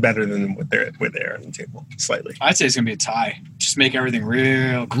slightly better than what they're on the table. Slightly. I'd say it's gonna be a tie. Just make everything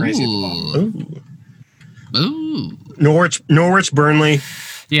real crazy. Ooh. Norwich, Burnley.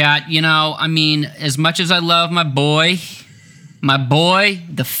 Yeah, I mean, as much as I love my boy,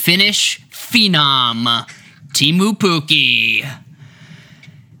 the Finnish phenom, Teemu Pukki.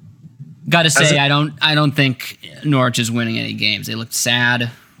 Got to say, I don't think Norwich is winning any games. They looked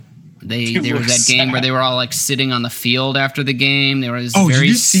sad. There was that game where they were all like sitting on the field after the game. Did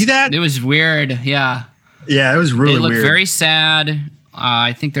you see that? It was weird. Yeah. Yeah, it was really weird. They look very sad.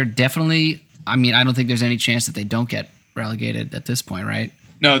 I think they're definitely. I mean, I don't think there's any chance that they don't get relegated at this point, right?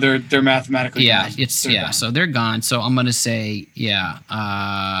 No, they're mathematically. Yeah, gone. So they're gone. So I'm gonna say,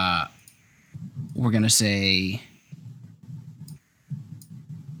 we're gonna say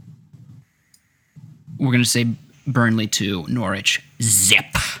Burnley 2, Norwich zip.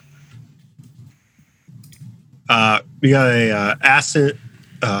 We got a Aston.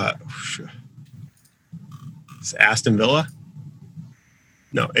 It's Aston Villa.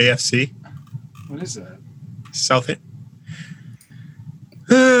 No, AFC. What is that? Southampton.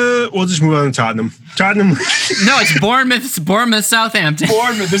 We'll just move on to Tottenham. No, it's Bournemouth. It's Bournemouth, Southampton.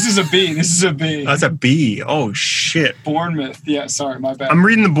 Bournemouth. This is a B. That's a B. Oh shit. Bournemouth. Yeah, sorry, my bad. I'm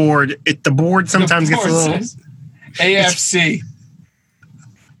reading the board. The board sometimes gets a little. AFC.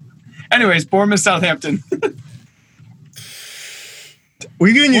 Anyways, Bournemouth, Southampton.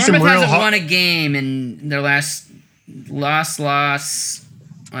 We're giving you some real. Bournemouth hasn't won a game in their last loss.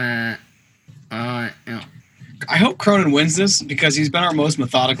 I hope Cronin wins this because he's been our most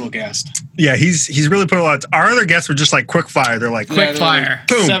methodical guest. Yeah, he's really put a lot. Our other guests were just like quick fire. They're like quick fire.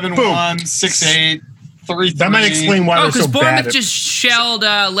 Boom, 7-1, 6-8, 3-3. That might explain why they're so bad. Because Bournemouth just shelled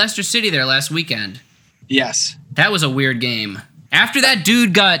Leicester City there last weekend. Yes. That was a weird game. After that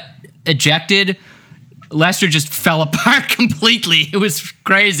dude got ejected, Leicester just fell apart completely. It was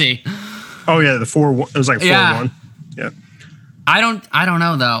crazy. Oh yeah, the 4-1. It was like 4-1. Yeah. I don't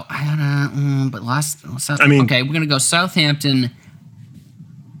know though. But okay, we're gonna go Southampton.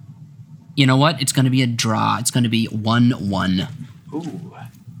 You know what? It's gonna be a draw. It's gonna be 1-1. Ooh.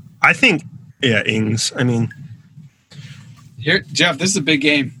 I think, Ings. I mean, here, Jeff. This is a big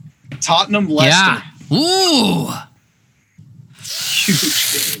game. Tottenham, Leicester. Yeah. Ooh.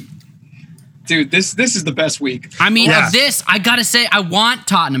 Huge game. Dude, this is the best week. I mean, of this, I gotta say, I want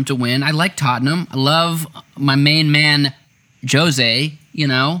Tottenham to win. I like Tottenham. I love my main man, Jose.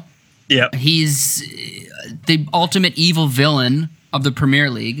 Yeah. He's the ultimate evil villain of the Premier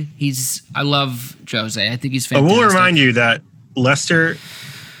League. I love Jose. I think he's fantastic. I will remind you that Leicester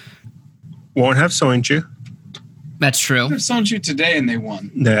won't have Soyuncu. That's true. They have Soyuncu today and they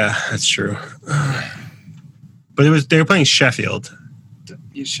won. Yeah, that's true. But they were playing Sheffield.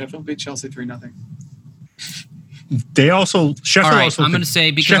 Sheffield beat Chelsea 3-0. Sheffield also. I'm going to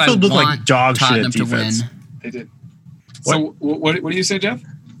say because Sheffield I want like dog Tottenham shit at defense. to win. They did. So what do you say, Jeff?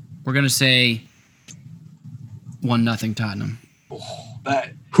 We're going to say 1-0 Tottenham. Oh,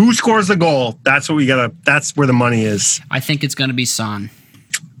 who scores the goal? That's what we gotta. That's where the money is. I think it's going to be Son.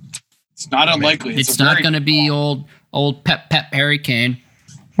 It's not unlikely. It's not going to be old Pep Harry Kane.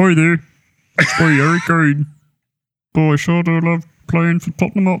 Hi there, it's boy Harry Kane. Boy, sure do love playing for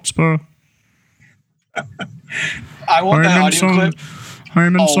Tottenham Hotspur. I want that audio clip.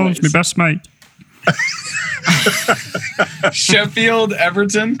 Heung-min Son's my best mate. Sheffield,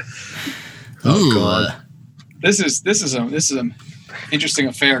 Everton. Oh God. This is an interesting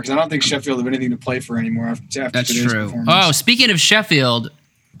affair because I don't think Sheffield have anything to play for anymore after That's today's true. performance. Oh, speaking of Sheffield,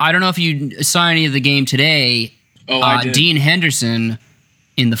 I don't know if you saw any of the game today. I did. Dean Henderson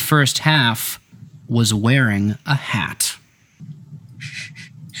in the first half was wearing a hat.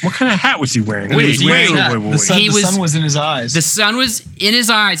 What kind of hat was he wearing? Wait. The sun was in his eyes. The sun was in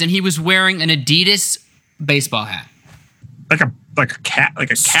his eyes, and he was wearing an Adidas baseball hat. Like a cap,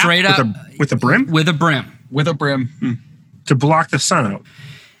 Straight up with a brim? With a brim. With a brim. To block the sun out.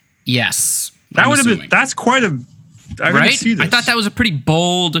 Yes. That would have been. That's quite a. I right? See this. I thought that was a pretty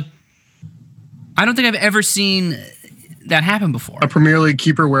bold. I don't think I've ever seen that happen before. A Premier League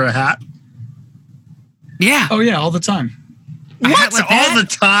keeper wear a hat? Yeah. Oh yeah, all the time. What? All the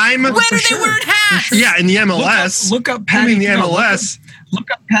time? When are they wearing hats? Yeah, in the MLS. Look up Paddy. The MLS.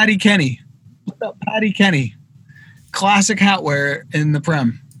 Look up Paddy Kenny. Classic hat wear in the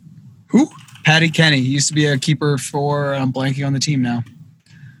Prem. Who? Paddy Kenny. He used to be a keeper for. I'm blanking on the team now.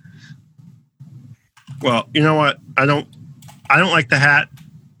 Well, you know what? I don't like the hat.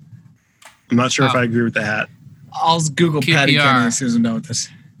 I'm not sure if I agree with the hat. I'll Google QPR. Patty Kenny as soon as I'm done with this.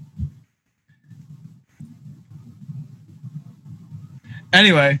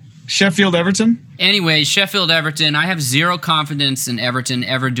 Anyway, Sheffield Everton. Anyway, Sheffield Everton. I have zero confidence in Everton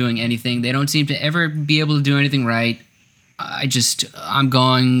ever doing anything. They don't seem to ever be able to do anything right. I'm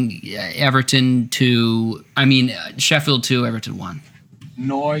going Sheffield 2, Everton 1.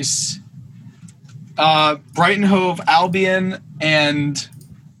 Nice. Brighton Hove Albion and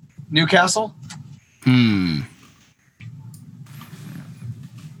Newcastle.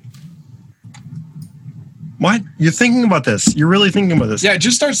 What? You're thinking about this? You're really thinking about this? Yeah,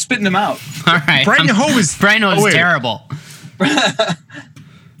 just start spitting them out. All right. Brighton Hove is terrible. But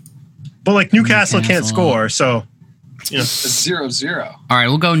like Newcastle can't score, so It's 0-0. All right,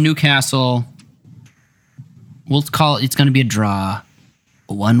 we'll go Newcastle. We'll call it. It's going to be a draw.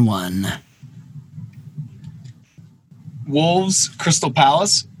 1-1. Wolves Crystal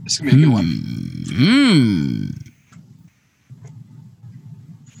Palace. This is gonna be a good one.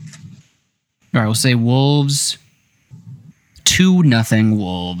 All right, we'll say Wolves 2-0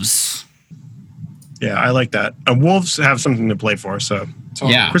 Wolves. yeah, I like that. Wolves have something to play for, so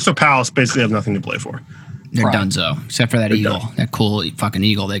Yeah. Crystal Palace basically have nothing to play for. They're Right. donezo, except for that eagle, that cool fucking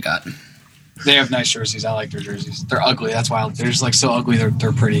eagle they got. They have nice jerseys. I like their jerseys. They're ugly. That's why they're just like so ugly.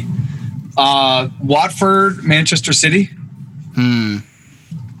 They're pretty. Watford Manchester City. I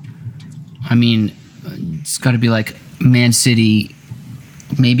mean, it's got to be like Man City,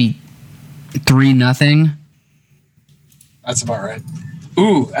 maybe 3-0. That's about right.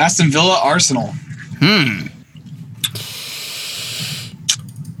 Ooh, Aston Villa Arsenal.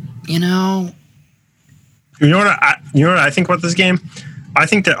 You know what I think about this game? I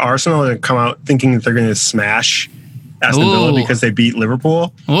think that Arsenal are going to come out thinking that they're going to smash Aston Villa because they beat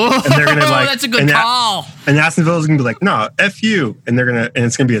Liverpool. Oh, And they're going to like that's a good call. And Aston Villa's going to be like, "No, F you." And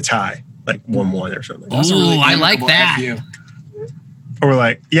it's going to be a tie, like 1-1 or something. That's a Ooh, I like amicable that. FU. Or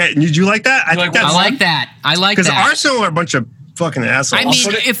like, yeah, did you like that? I like think I like that. because Arsenal are a bunch of fucking assholes. I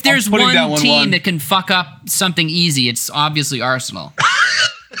mean, if there's I'm putting that one 1-1. team that can fuck up something easy, it's obviously Arsenal.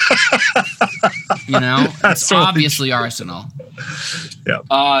 You know, it's totally obviously Arsenal. yeah.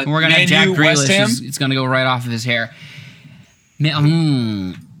 And we're gonna have Man Jack U, West Ham? Grealish. It's gonna go right off of his hair.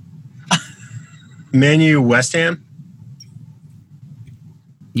 Man Man U, West Ham.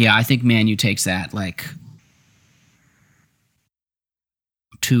 Yeah, I think Man U takes that like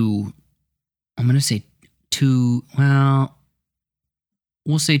 2. I'm gonna say 2. Well,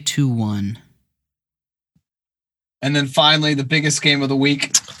 we'll say 2-1. And then finally, the biggest game of the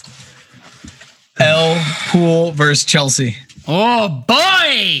week. Liverpool versus Chelsea. Oh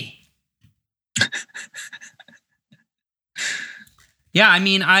boy! Yeah, I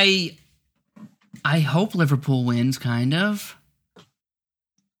mean, I hope Liverpool wins, kind of.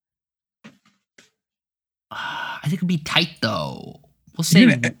 I think it'll be tight, though. We'll say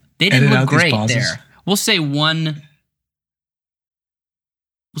they didn't look great there. We'll say 1.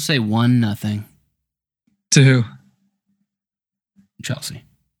 We'll say 1-0 To who? Chelsea.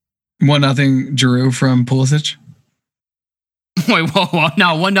 1-0 Giroud from Pulisic. Wait, whoa,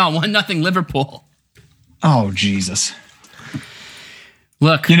 no, 1-0 Liverpool. Oh, Jesus.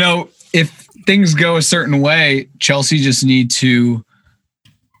 Look, You know, if things go a certain way, Chelsea just need to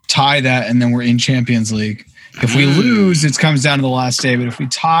tie that, and then we're in Champions League. If we lose, it comes down to the last day. But if we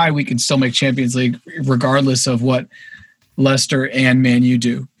tie, we can still make Champions League regardless of what Leicester and Man U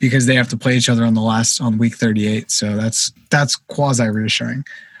do, because they have to play each other on week 38. So that's quasi reassuring.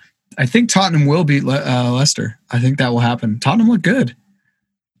 I think Tottenham will beat Leicester. I think that will happen. Tottenham look good.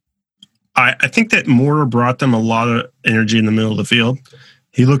 I think that Moura brought them a lot of energy in the middle of the field.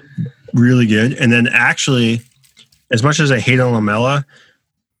 He looked really good. And then actually, as much as I hate on Lamela,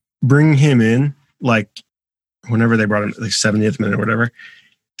 bring him in like whenever they brought him, like 70th minute or whatever.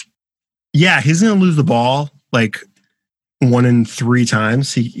 Yeah, he's going to lose the ball like 1 in 3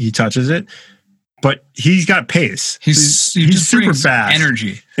 times he touches it. But he's got pace. He's super fast.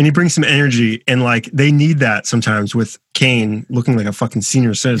 Energy. And he brings some energy. And like they need that sometimes with Kane looking like a fucking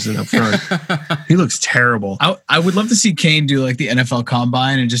senior citizen up front. He looks terrible. I would love to see Kane do like the NFL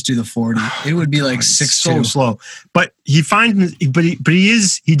Combine and just do the 40. It would be like 6'2". So slow. But he finds he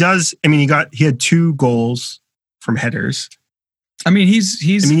had 2 goals from headers. I mean, he's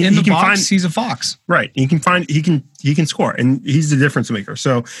in the box. He's a fox. Right. He can score, and he's the difference maker.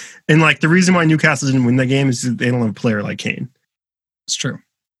 So, and like the reason why Newcastle didn't win that game is they don't have a player like Kane. It's true.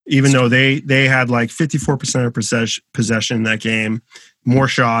 Even though they had like 54% of possession in that game, more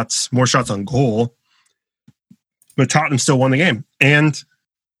shots on goal, but Tottenham still won the game, and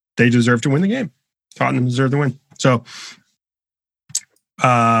they deserve to win the game. Tottenham deserved the win. So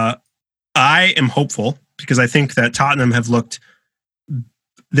I am hopeful because I think that Tottenham have looked.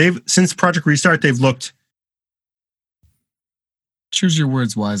 Since Project Restart, they've looked. Choose your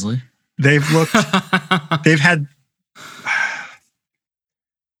words wisely. They've looked. They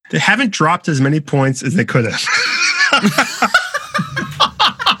haven't dropped as many points as they could have.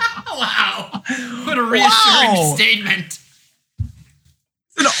 Wow. What a reassuring statement.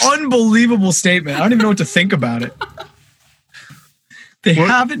 It's an unbelievable statement. I don't even know what to think about it. They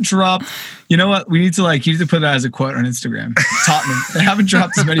haven't dropped. You know what? You need to put that as a quote on Instagram. Tottenham. They haven't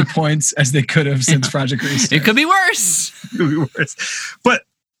dropped as many points as they could have since Project Restart. It could be worse. But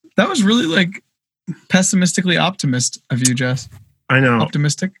that was really pessimistically optimist of you, Jess. I know.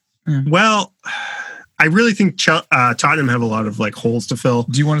 Optimistic? Yeah. Well, I really think Tottenham have a lot of holes to fill.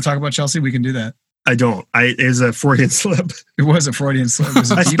 Do you want to talk about Chelsea? We can do that. I don't. It was a Freudian slip. It was a Freudian slip.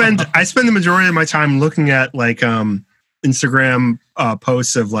 I spend the majority of my time looking at Instagram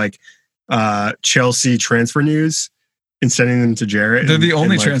posts of Chelsea transfer news and sending them to Jarrett. They're the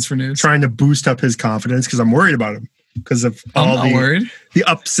only transfer news. Trying to boost up his confidence because I'm worried about him because of all the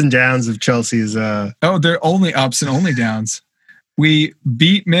ups and downs of Chelsea's. They're only ups and only downs. We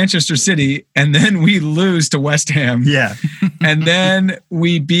beat Manchester City and then we lose to West Ham. Yeah. And then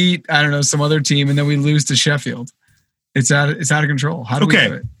we beat, I don't know, some other team and then we lose to Sheffield. It's out of control. How do we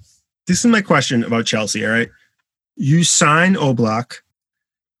do it? This is my question about Chelsea, all right? You sign Oblak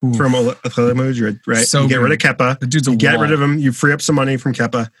from Atletico Madrid, right? So you get rid of Kepa. The dude's a get rid of him. You free up some money from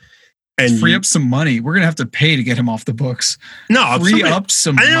Kepa. And free up some money. We're going to have to pay to get him off the books. No, free up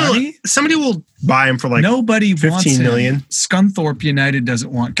some money. Somebody will buy him for nobody 15 million. Scunthorpe United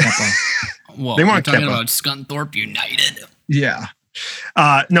doesn't want Kepa. Whoa, they want talking Kepa. about Scunthorpe United. Yeah.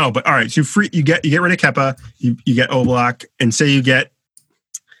 No, but all right. So you get rid of Kepa. You get Oblak, and say you get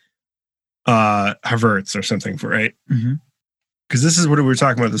Havertz or something for right. Because this is what we were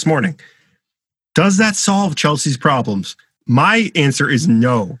talking about this morning. Does that solve Chelsea's problems? My answer is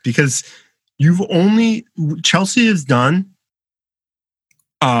no, because Chelsea has done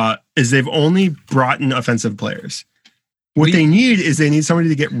is they've only brought in offensive players. What they need is somebody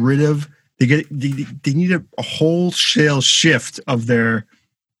to get rid of. They need a wholesale shift of their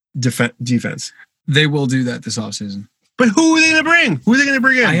defense. They will do that this offseason. But who are they going to bring? Who are they going to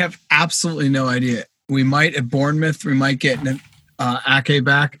bring in? I have absolutely no idea. We might at Bournemouth. We might get Ake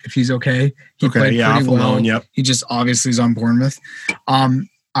back if he's okay. He played pretty well. Loan, yep. He just obviously is on Bournemouth.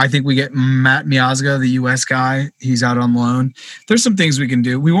 I think we get Matt Miazga, the U.S. guy. He's out on loan. There's some things we can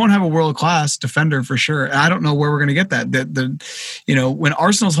do. We won't have a world-class defender for sure. And I don't know where we're going to get that. When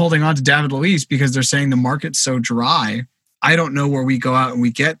Arsenal's holding on to David Luiz because they're saying the market's so dry, I don't know where we go out and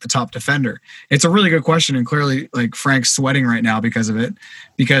we get the top defender. It's a really good question, and clearly, Frank's sweating right now because of it.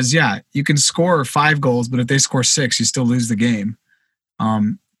 Because you can score 5 goals, but if they score 6, you still lose the game.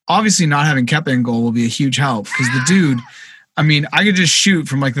 Obviously, not having Kepa in goal will be a huge help because the dude. I mean, I could just shoot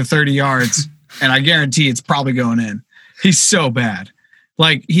from the 30 yards, and I guarantee it's probably going in. He's so bad.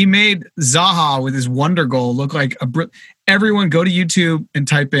 He made Zaha with his wonder goal look like everyone go to YouTube and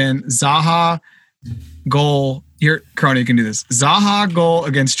type in Zaha goal. Here, Crony can do this. Zaha goal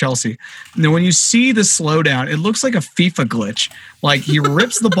against Chelsea. And then when you see the slowdown, it looks like a FIFA glitch. He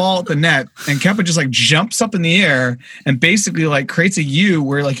rips the ball at the net, and Kepa just jumps up in the air and basically creates a U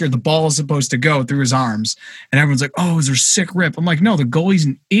where the ball is supposed to go through his arms. And everyone's like, "Oh, is there a sick rip?" I'm like, "No, the goalie's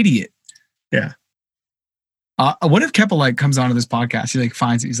an idiot." Yeah. What if Kepa comes onto this podcast? He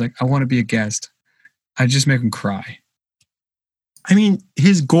finds it. He's like, "I want to be a guest." I just make him cry. I mean,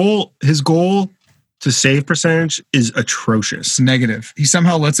 his goal to save percentage is atrocious. It's negative. He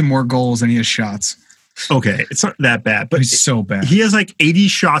somehow lets in more goals than he has shots. Okay, it's not that bad, but he's so bad. He has 80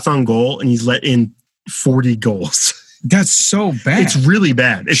 shots on goal, and he's let in 40 goals. That's so bad. It's really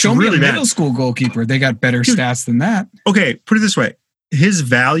bad. Show me a middle school goalkeeper. They got better stats than that. Okay, put it this way. His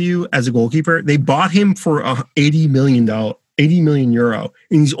value as a goalkeeper, they bought him for €80 million, and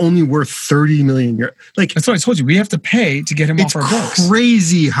he's only worth 30 million euro. That's what I told you. We have to pay to get him off our books. It's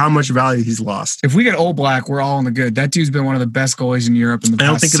crazy how much value he's lost. If we get Oblak, we're all in the good. That dude's been one of the best goalies in Europe in the past.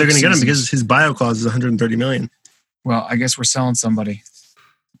 I don't think they're going to get him because his bio clause is 130 million. Well, I guess we're selling somebody.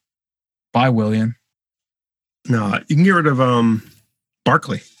 Buy William. No, you can get rid of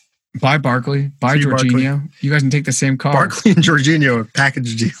Barkley. Buy Barkley. Buy Jorginho. Barkley. You guys can take the same car. Barkley and Jorginho,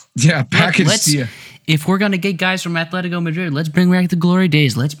 package deal. Yeah, package deal. If we're going to get guys from Atletico Madrid, let's bring back the glory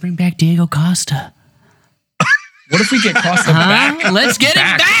days. Let's bring back Diego Costa. What if we get Costa back? Let's get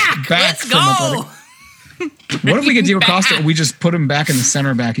him back. Let's go. What if we get Diego Costa and we just put him back in the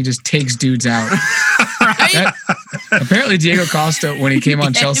center back? He just takes dudes out. Right? Apparently, Diego Costa, when he came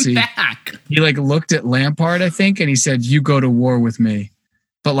on Chelsea, He like looked at Lampard, I think, and he said, "You go to war with me,"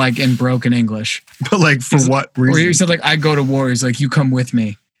 but like in broken English. But like for what reason? Or he said like, "I go to war." He's like, "You come with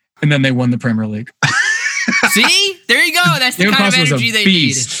me," and then they won the Premier League. See, there you go. That's the kind of energy they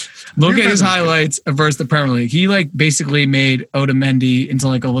need. Look at his highlights versus the Premier League. He like basically made Otamendi into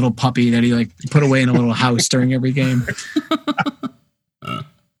like a little puppy that he like put away in a little house during every game.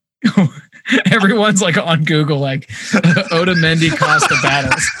 Everyone's like on Google, like Otamendi Costa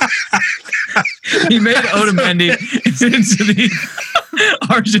battles. He made Otamendi into the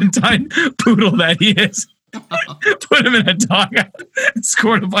Argentine poodle that he is. Put him in a doghouse,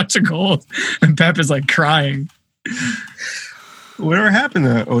 scored a bunch of goals, and Pep is like crying. Whatever happened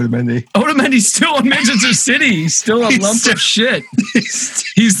to Otamendi? Otamendi's still in Manchester City. He's still a lump of shit.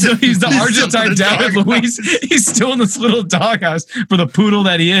 He's the Argentine David Luiz. He's still in this little doghouse for the poodle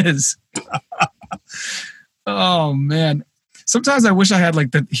that he is. Oh man! Sometimes I wish I had like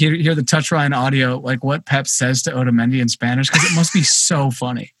hear the touch Ryan audio, like what Pep says to Otamendi in Spanish, because it must be so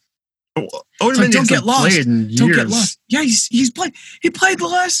funny. Otamendi like, don't get lost. Don't get lost. Yeah, he's played. He played the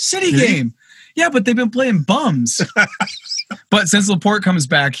last City game. Yeah, but they've been playing bums. But since Laporte comes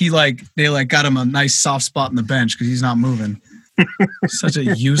back, they got him a nice soft spot in the bench because he's not moving. Such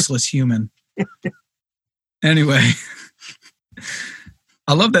a useless human. Anyway,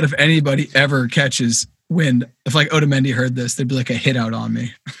 I love that if anybody ever catches wind, if like Otamendi heard this, they'd be like a hit out on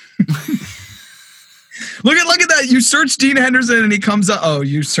me. Look at that. You search Dean Henderson and he comes up. Oh,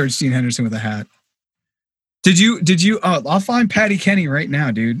 you search Dean Henderson with a hat. Did you? Oh, I'll find Patty Kenny right now,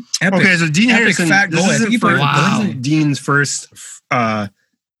 dude. Epic, okay, so Dean Henderson. Fat goal. This isn't Dean's first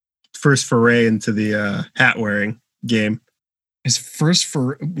foray into the hat wearing game. His first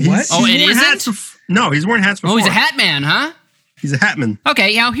for what? Oh, it isn't. No, he's wearing hats before. Oh, he's a hat man, huh? He's a hatman.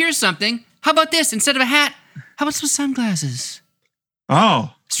 Okay, now here's something. How about this? Instead of a hat, how about some sunglasses?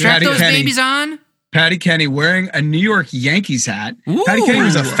 Oh, strap those babies on. Patty Kenny wearing a New York Yankees hat. Ooh. Patty Kenny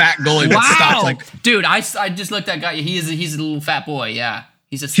was a fat goalie that stopped like. Dude, I just looked at that guy. He's a little fat boy. Yeah,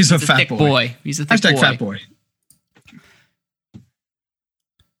 he's a fat thick boy. He's a thick boy. Fat boy.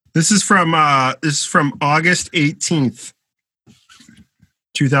 This is from August 18th,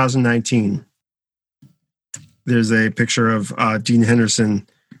 2019. There's a picture of Dean Henderson,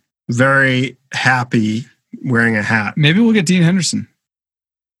 very happy wearing a hat. Maybe we'll get Dean Henderson.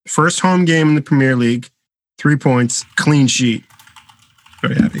 First home game in the Premier League, 3 points, clean sheet.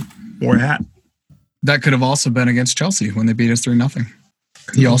 Very happy. Wore a hat. That could have also been against Chelsea when they beat us 3-0.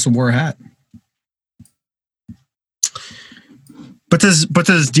 He also wore a hat. But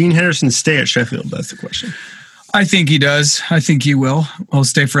does Dean Henderson stay at Sheffield? That's the question. I think he does. I think he will. He'll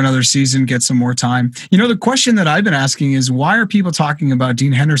stay for another season, get some more time. You know, the question that I've been asking is, why are people talking about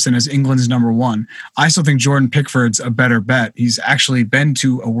Dean Henderson as England's number one? I still think Jordan Pickford's a better bet. He's actually been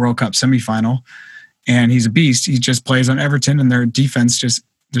to a World Cup semifinal, and he's a beast. He just plays on Everton, and their defense,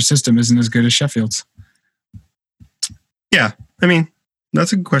 their system isn't as good as Sheffield's. Yeah. I mean,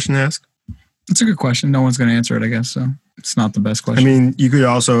 that's a good question to ask. It's a good question. No one's going to answer it, I guess, so it's not the best question. I mean, you could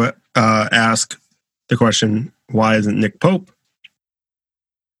also ask the question, why isn't Nick Pope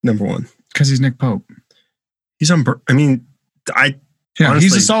number one? Because he's Nick Pope. He's on. Honestly,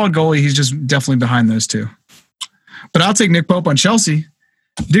 he's a solid goalie. He's just definitely behind those two. But I'll take Nick Pope on Chelsea,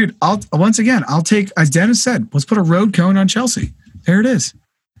 dude. I'll take, as Dennis said, let's put a road cone on Chelsea. There it is.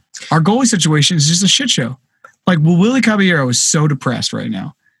 Our goalie situation is just a shit show. Like, Willie Caballero is so depressed right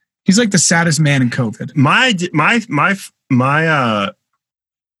now. He's like the saddest man in COVID.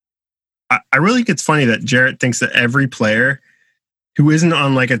 I really think it's funny that Jarrett thinks that every player who isn't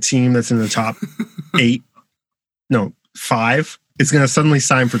on like a team that's in the top 5 is going to suddenly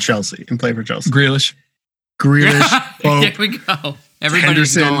sign for Chelsea and play for Chelsea. Grealish, Pope, there we go.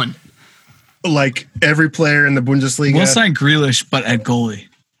 Everybody's Henderson, going. Like every player in the Bundesliga. We'll sign Grealish, but at goalie.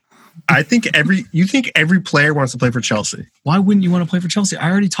 I think every player wants to play for Chelsea. Why wouldn't you want to play for Chelsea?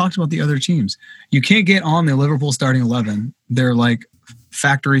 I already talked about the other teams. You can't get on the Liverpool starting 11. They're like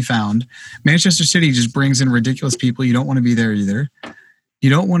factory found. Manchester City just brings in ridiculous people. You don't want to be there either. You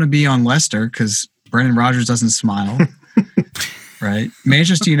don't want to be on Leicester because Brendan Rodgers doesn't smile. Right?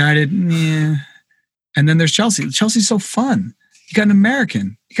 Manchester United, yeah. And then there's Chelsea. Chelsea's so fun. You got an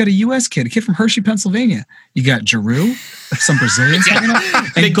American. You got a U.S. kid, a kid from Hershey, Pennsylvania. You got Giroud, some Brazilians hanging out.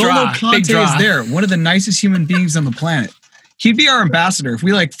 And Golo Kante is there, one of the nicest human beings on the planet. He'd be our ambassador. If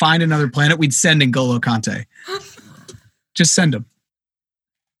we like find another planet, we'd send in Golo Kante. Just send him.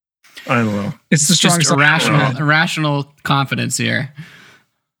 I don't know. It's the strongest irrational confidence here.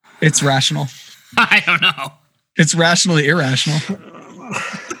 It's rational. I don't know. It's rationally irrational.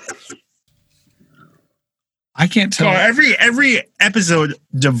 I can't tell. So every episode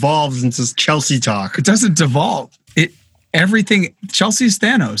devolves into Chelsea talk. It doesn't devolve. Everything. Chelsea's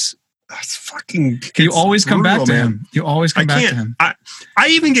Thanos. That's fucking. You always come back to him. You always come back to him. I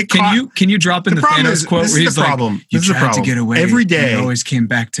even get caught. Can you drop in the Thanos quote where he's like, "You tried to get away every day. You always came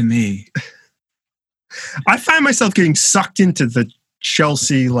back to me." I find myself getting sucked into the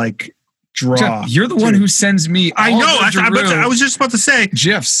Chelsea like draw. You're the one who sends me. I know. I was just about to say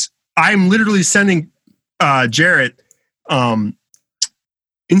GIFs. I'm literally sending Jarrett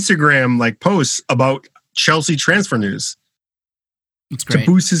Instagram like posts about Chelsea transfer news. It's great. To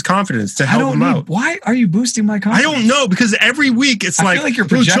boost his confidence, to help him out. Why are you boosting my confidence? I don't know, because every week it's I feel like you're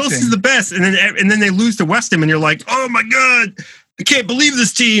projecting. Chelsea's the best, and then they lose to West Ham, and you're like, oh my god, I can't believe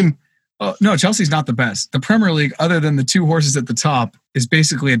this team. No, Chelsea's not the best. The Premier League, other than the two horses at the top, is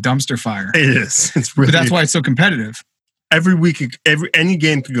basically a dumpster fire. It is. It's really. But that's why it's so competitive. Every week, any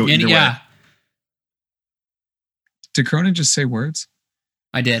game could go either way. Did Cronin just say words?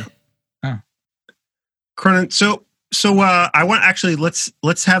 I did. Oh, Cronin. So I want actually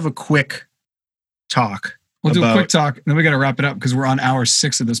let's have a quick talk. We'll do a quick talk, and then we got to wrap it up because we're on hour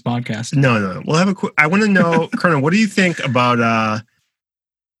 6 of this podcast. No. We'll have a quick. I want to know, Cronin, what do you think about?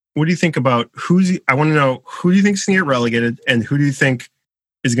 What do you think about I want to know who do you think is going to get relegated, and who do you think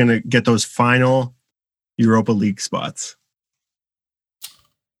is going to get those final Europa League spots?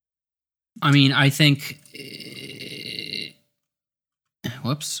 I mean, I think.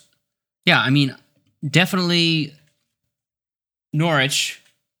 Whoops. Yeah, I mean, definitely Norwich.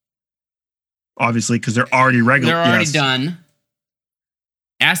 Obviously, because they're already regular. They're already done.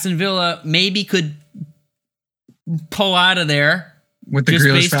 Aston Villa maybe could pull out of there with the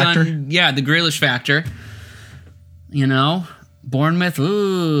Grealish factor. The Grealish factor. You know, Bournemouth.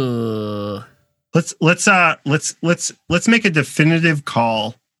 Ooh. Let's make a definitive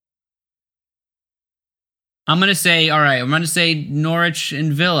call. I'm gonna say, all right. I'm gonna say Norwich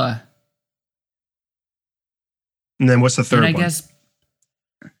and Villa. And then what's the third one? I guess.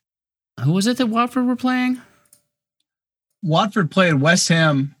 Who was it that Watford were playing? Watford played West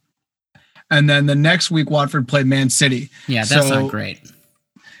Ham, and then the next week Watford played Man City. Yeah, that's not great.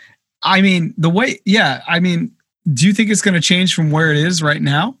 I mean, do you think it's going to change from where it is right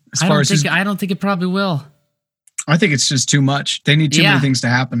now? I don't think it probably will. I think it's just too much. They need too many things to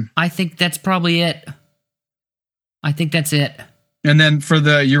happen. I think that's probably it. I think that's it. And then for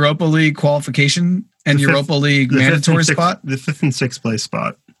the Europa League qualification and Europa League mandatory spot? The 5th and 6th place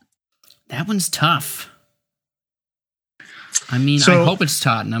spot. That one's tough. I mean, I hope it's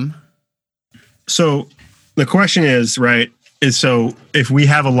Tottenham. So the question is, so if we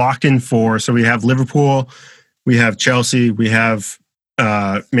have a locked-in 4, so we have Liverpool, we have Chelsea, we have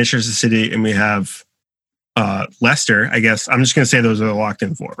Manchester City, and we have Leicester, I guess. I'm just going to say those are the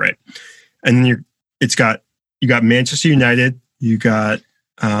locked-in 4, right? And then you got Manchester United, you got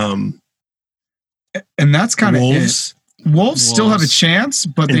and that's kind of Wolves. Wolves still have a chance,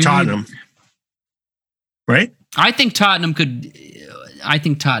 but in Tottenham, right? I think Tottenham could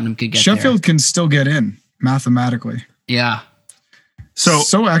get Sheffield can still get in mathematically. Yeah.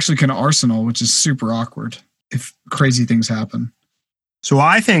 So actually can Arsenal, which is super awkward if crazy things happen. So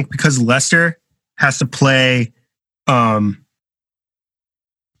I think because Leicester has to play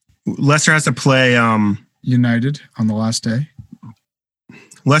United on the last day.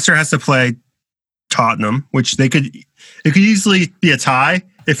 Leicester has to play Tottenham, which it could easily be a tie,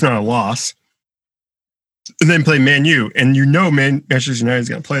 if not a loss. And then play Man U, and Manchester United is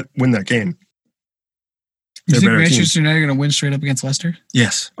going to win that game. You think Manchester United are going to win straight up against Leicester?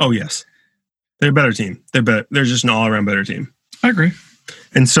 Yes. Oh, yes. They're a better team. They're better. They're just an all-around better team. I agree.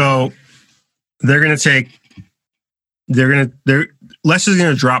 And so Leicester's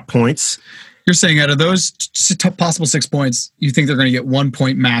going to drop points. You're saying out of those possible 6 points, you think they're going to get 1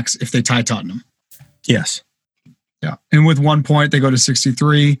 point max if they tie Tottenham? Yes. Yeah. And with 1 point, they go to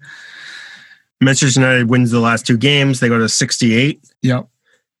 63. Manchester United wins the last 2 games. They go to 68. Yep.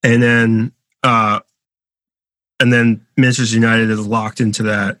 And then Manchester United is locked into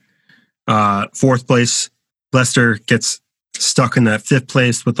that 4th place. Leicester gets stuck in that 5th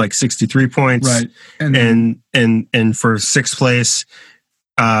place with like 63 points. Right. And for 6th place,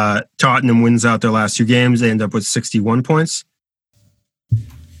 Tottenham wins out their last 2 games. They end up with 61 points.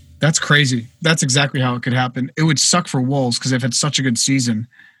 That's crazy. That's exactly how it could happen. It would suck for Wolves because they've had such a good season.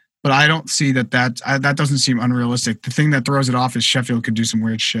 But I don't see that doesn't seem unrealistic. The thing that throws it off is Sheffield could do some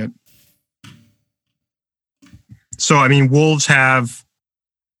weird shit. So, I mean, Wolves have...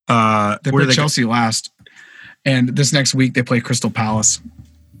 they play Chelsea last. And this next week, they play Crystal Palace.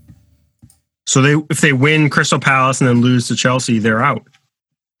 So if they win Crystal Palace and then lose to Chelsea, they're out.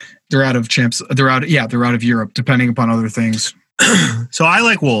 They're out of champs. They're out of Europe, depending upon other things. So I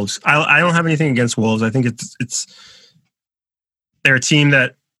like Wolves. I don't have anything against Wolves. I think they're a team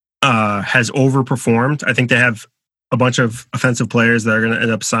that has overperformed. I think they have a bunch of offensive players that are going to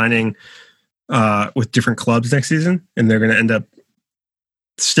end up signing with different clubs next season, and they're going to end up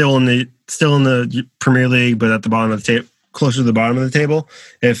still in the Premier League, but at the bottom of the table, closer to the bottom of the table.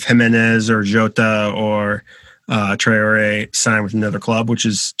 If Jimenez or Jota or Traore sign with another club, which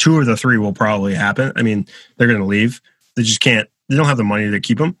is 2 of the 3 will probably happen. I mean, they're going to leave. They just can't. They don't have the money to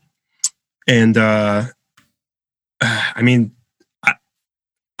keep them. And I mean,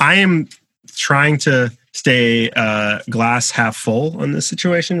 I am trying to stay glass half full on this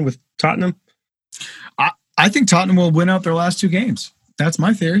situation with Tottenham. I think Tottenham will win out their last 2 games. That's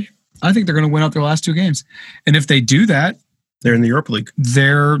my theory. I think they're going to win out their last 2 games. And if they do that, they're in the Europa League.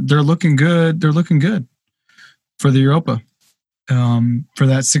 They're looking good. They're looking good for the Europa, for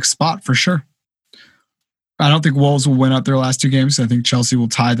that 6th spot for sure. I don't think Wolves will win out their last 2 games. I think Chelsea will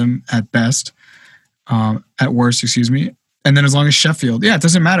tie them at best, at worst, excuse me. And then as long as Sheffield, it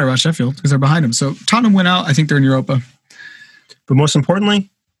doesn't matter about Sheffield because they're behind them. So Tottenham win out. I think they're in Europa. But most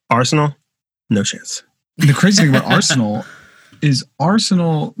importantly, Arsenal, no chance. The crazy thing about Arsenal is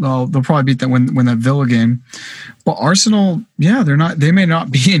Arsenal. Well, they'll probably beat that when that Villa game. But Arsenal, they're not. They may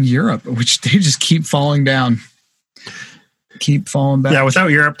not be in Europe, which they just keep falling down. Keep falling back. Yeah, without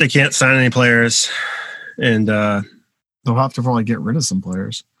Europe, they can't sign any players, and they'll have to probably get rid of some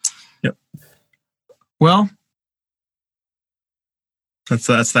players. Yep. Well, that's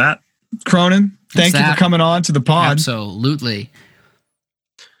that. Cronin, thank you for coming on to the pod. Absolutely.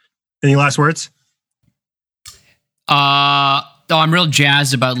 Any last words? I'm real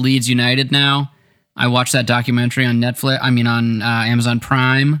jazzed about Leeds United now. I watched that documentary on on Amazon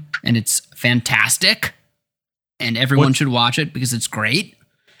Prime, and it's fantastic. And everyone should watch it because it's great.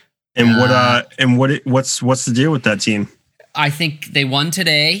 And what's the deal with that team? I think they won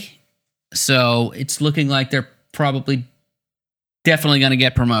today, so it's looking like they're definitely going to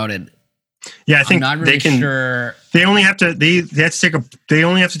get promoted. Yeah, I think I'm not really sure. They only have to. They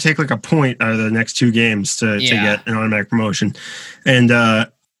only have to take like a point out of the next 2 games to get an automatic promotion, and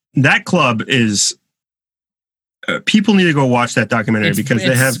that club is. People need to go watch that documentary because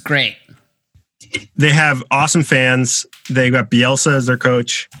they have great. They have awesome fans. They got Bielsa as their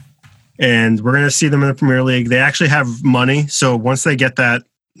coach, and we're going to see them in the Premier League. They actually have money, so once they get that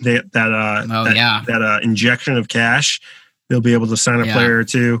injection of cash, they'll be able to sign a player or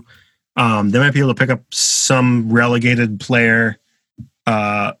 2. They might be able to pick up some relegated player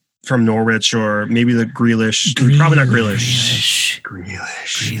from Norwich or maybe the Grealish. Probably not Grealish.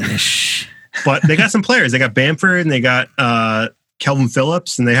 Grealish. But they got some players. They got Bamford and they got Kelvin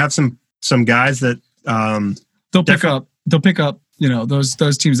Phillips, and they have some guys that they'll pick up. They'll pick up.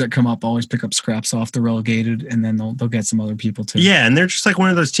 Those teams that come up always pick up scraps off the relegated, and then they'll get some other people too. Yeah, and they're just like one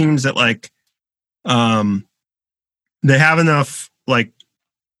of those teams that they have enough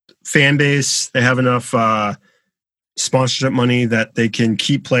fan base, they have enough sponsorship money that they can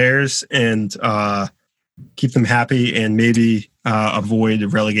keep players and keep them happy and maybe avoid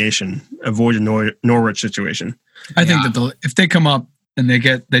relegation, avoid a Norwich situation. I think that if they come up and they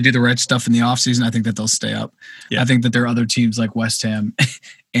do the right stuff in the offseason, I think that they'll stay up. Yeah. I think that there are other teams like West Ham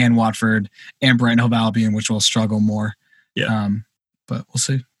and Watford and Brighton Hove Albion which will struggle more. Yeah. But we'll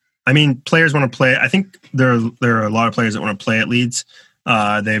see. I mean, players want to play. I think there are a lot of players that want to play at Leeds.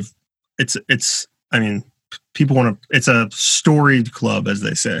 People want to. It's a storied club, as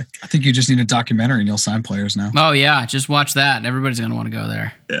they say. I think you just need a documentary, and you'll sign players now. Oh yeah, just watch that. Everybody's gonna want to go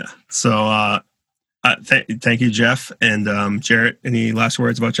there. Yeah. So, thank you, Jeff and Jarrett. Any last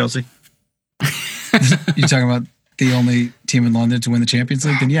words about Chelsea? You talking about the only team in London to win the Champions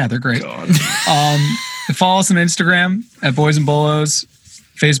League? Then yeah, they're great. Follow us on Instagram at Boys and Bolos,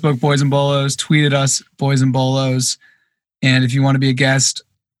 Facebook Boys and Bolos, tweet at us Boys and Bolos, and if you want to be a guest,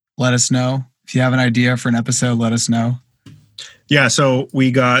 let us know. If you have an idea for an episode, let us know. Yeah, so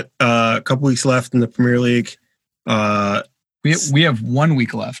we got a couple weeks left in the Premier League. We have 1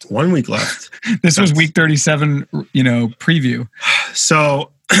 week left. 1 week left. This was week 37, preview.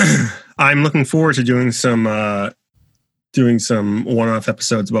 So I'm looking forward to doing some one-off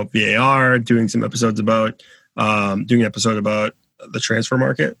episodes about VAR, doing an episode about the transfer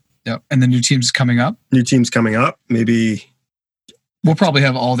market. Yep, and the new teams coming up. Maybe we'll probably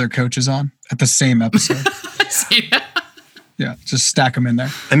have all their coaches on at the same episode. Yeah, just stack them in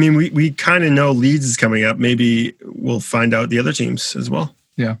there. I mean, we kind of know Leeds is coming up. Maybe we'll find out the other teams as well.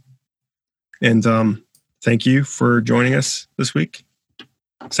 Yeah. And thank you for joining us this week.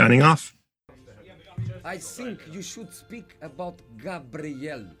 Signing off. I think you should speak about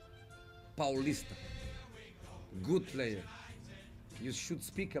Gabriel Paulista. Good player. You should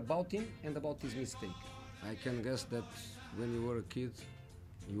speak about him and about his mistake. I can guess that when you were a kid,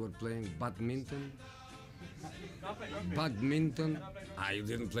 you were playing badminton. You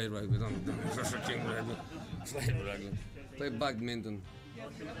didn't play rugby. Don't play rugby. Play badminton.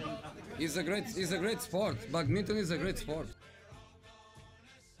 It's a great sport. Badminton is a great sport.